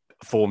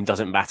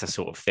doesn't matter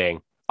sort of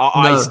thing?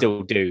 I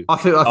still do. I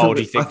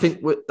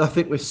think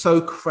we're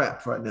so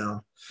crap right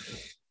now.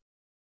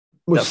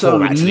 We're so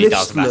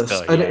listless,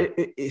 and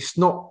it's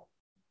not.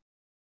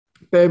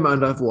 bear in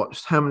mind, I've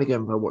watched how many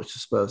games have I watched the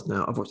Spurs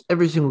now? I've watched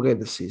every single game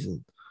this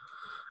season.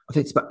 I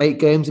think it's about 8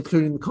 games,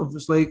 including the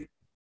Conference League.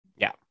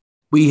 Yeah.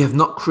 We have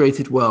not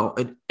created well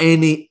in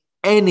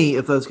any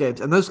of those games.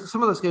 And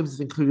some of those games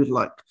have included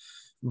like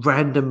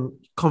random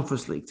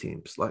Conference League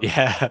teams. Like,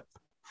 yeah.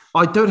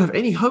 I don't have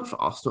any hope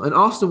for Arsenal. And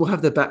Arsenal will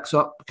have their backs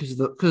up because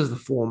of the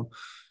form.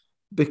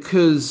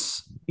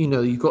 Because,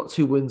 you've got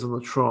 2 wins on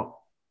the trot.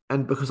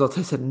 And because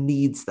Arteta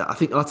needs that. I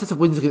think Arteta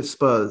wins against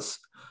Spurs.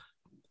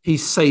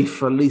 He's safe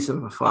for at least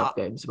another 5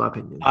 games, in my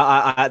opinion.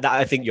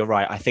 I think you're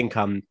right. I think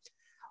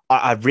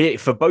I really,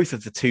 for both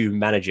of the 2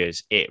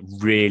 managers, it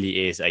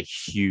really is a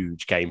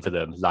huge game for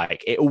them.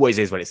 Like it always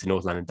is when it's the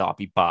North London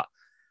derby. But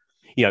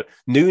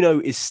Nuno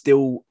is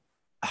still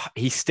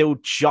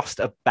just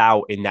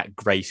about in that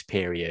grace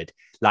period.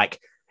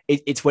 Like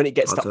it's when it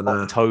gets to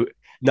October.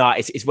 No,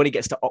 it's when it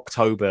gets to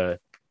October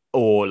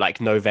or like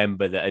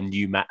November that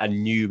a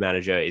new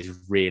manager is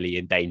really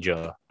in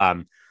danger.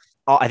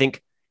 I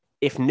think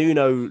if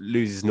Nuno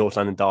loses North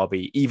London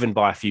derby, even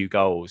by a few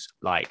goals,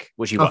 like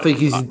which I think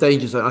he's in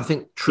danger zone. I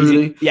think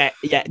truly,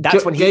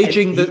 that's when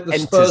gauging the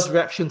Spurs'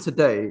 reaction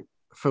today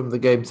from the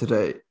game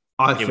today.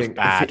 I think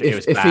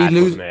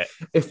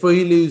if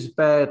we lose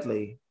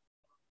badly,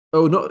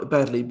 not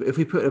badly, but if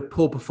we put a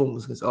poor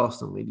performance against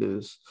Arsenal, we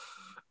lose.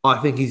 I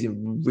think he's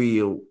in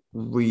real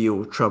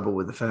trouble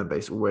with the fan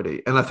base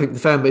already. And I think the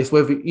fan base,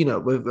 whether you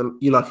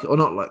like it or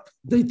not, like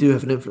they do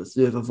have an influence,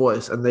 they have a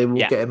voice, and they will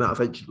get him out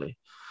eventually.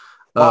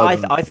 Well,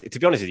 to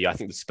be honest with you, I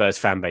think the Spurs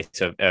fan base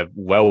are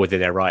well within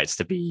their rights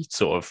to be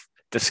sort of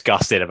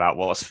disgusted about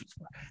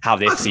how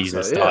this season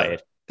has started. Yeah.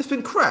 It's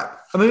been crap.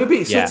 I mean, we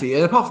beat City,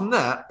 and apart from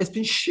that, it's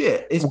been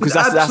shit. It's been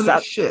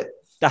absolute shit.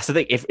 That's the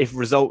thing. If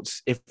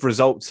results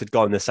had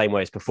gone the same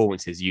way as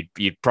performances,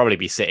 you'd probably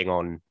be sitting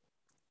on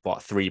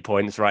 3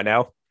 points right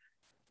now,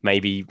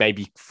 maybe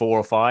 4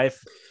 or 5.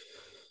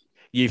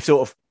 You've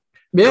sort of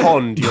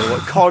conned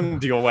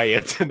your way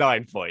into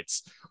 9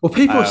 points. Well,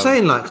 people are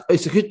saying like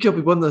it's a good job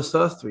we won those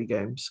first 3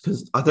 games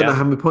because I don't know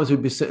how many points we'd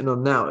be sitting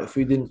on now if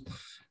we didn't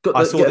get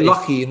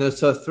lucky in those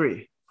first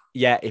 3.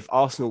 Yeah, if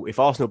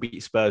Arsenal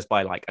beat Spurs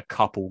by like a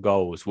couple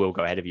goals, we'll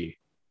go ahead of you.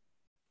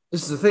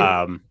 This is the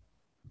thing.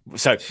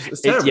 So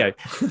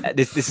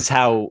this is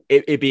how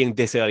it being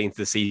this early into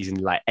the season,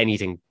 like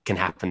anything can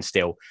happen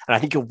still. And I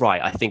think you're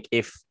right. I think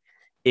I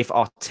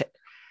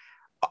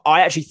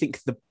actually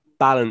think the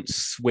balance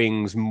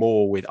swings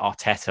more with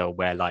Arteta,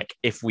 where like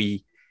if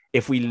we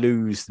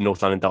lose the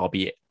North London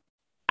derby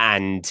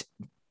and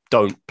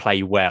don't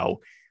play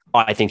well,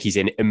 I think he's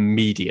in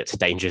immediate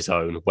danger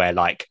zone where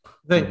like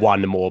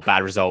one more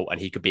bad result and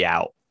he could be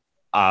out.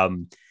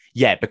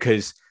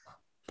 Because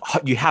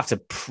you have to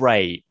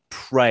pray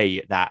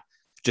that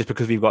just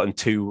because we've gotten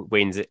 2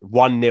 wins,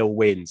 1-0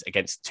 wins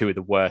against 2 of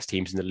the worst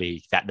teams in the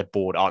league, that the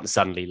board aren't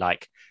suddenly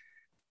like,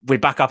 we're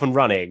back up and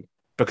running,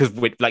 because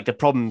like the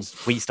problems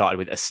we started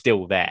with are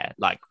still there,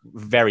 like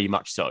very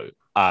much so.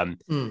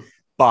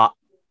 But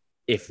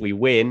if we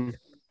win,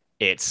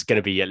 it's going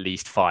to be at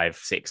least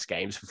 5-6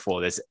 games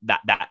before there's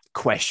that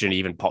question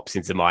even pops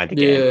into mind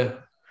again. Yeah,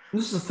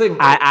 this is the thing.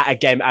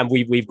 Again, and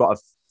we've got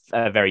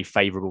a very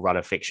favourable run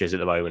of fixtures at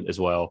the moment as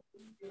well.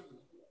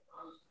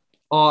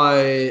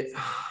 And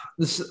I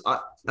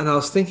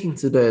was thinking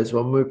today as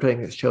well when we were playing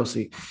against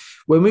Chelsea,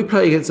 when we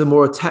play against a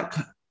more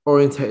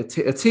attack-oriented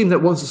a team that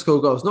wants to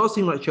score goals, not a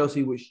team like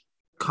Chelsea which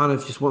kind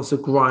of just wants to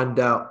grind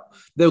out.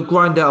 They'll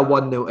grind out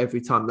 1-0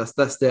 every time.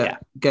 That's their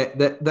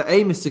the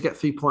aim is to get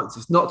 3 points.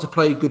 It's not to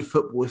play good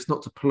football. It's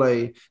not to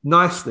play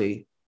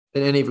nicely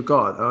in any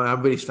regard.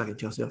 I'm really stacking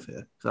Chelsea off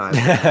here,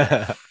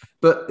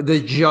 but they're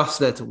just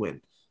there to win.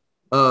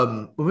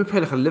 When we play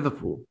like a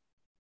Liverpool,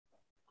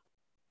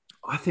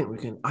 I think we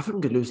can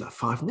lose that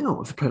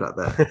 5-0 if we play like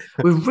that.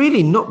 We're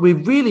really not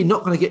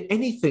going to get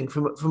anything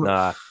from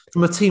a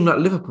team like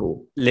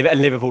Liverpool.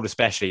 And Liverpool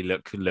especially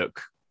look.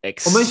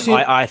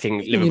 I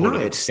think Liverpool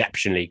are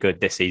exceptionally good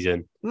this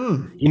season.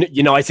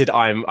 United,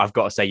 I've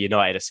got to say,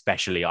 United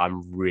especially,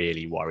 I'm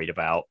really worried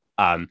about.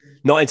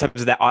 Not in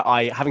terms of that.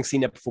 I having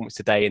seen their performance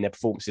today and their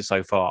performances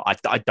so far,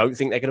 I don't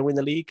think they're going to win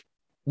the league.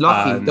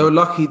 Lucky, they were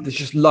lucky. They're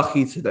just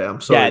lucky today.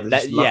 I'm sorry, they're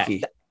just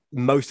lucky.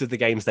 Most of the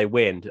games they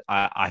win,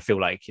 I feel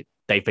like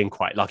they've been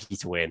quite lucky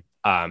to win.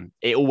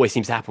 It always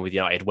seems to happen with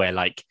United, where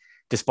like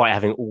despite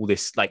having all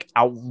this like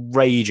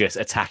outrageous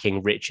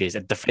attacking riches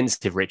and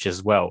defensive riches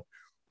as well,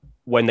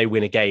 when they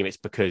win a game, it's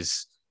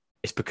because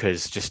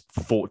just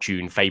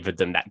fortune favoured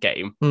them that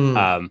game.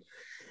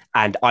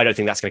 And I don't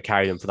think that's going to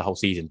carry them for the whole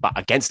season. But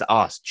against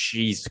us,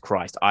 Jesus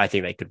Christ, I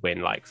think they could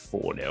win like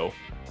 4-0.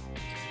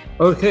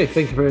 Okay,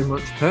 thank you very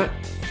much, Pat.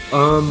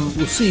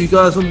 We'll see you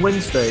guys on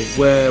Wednesday,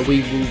 where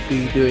we will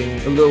be doing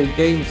a little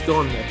Games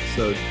Gone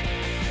episode.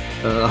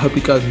 I hope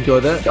you guys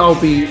enjoy that.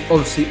 I'll be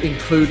obviously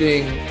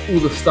including all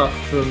the stuff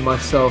from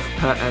myself,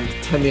 Pat, and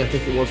Temi. I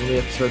think it was on the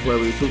episode where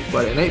we talked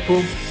about it in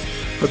April.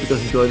 Hope you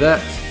guys enjoy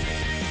that.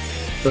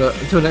 But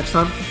until next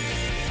time,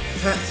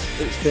 Pat,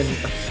 it's been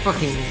a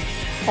fucking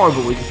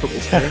horrible week of football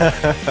for me.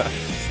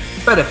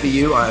 Better for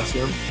you, I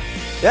assume.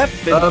 Yep,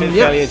 been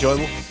fairly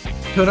enjoyable.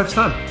 Until next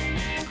time.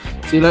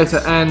 See you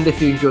later. And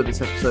if you enjoyed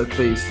this episode,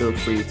 please feel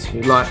free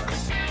to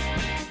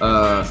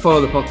follow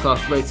the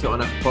podcast, rate it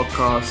on Apple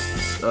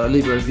Podcasts,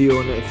 leave a review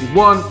on it if you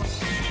want.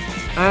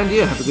 And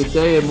yeah, have a good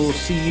day, and we'll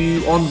see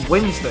you on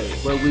Wednesday,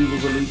 where we will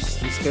release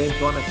this game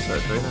to our next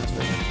episode. Very nice.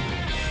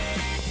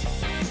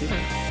 See you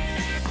later.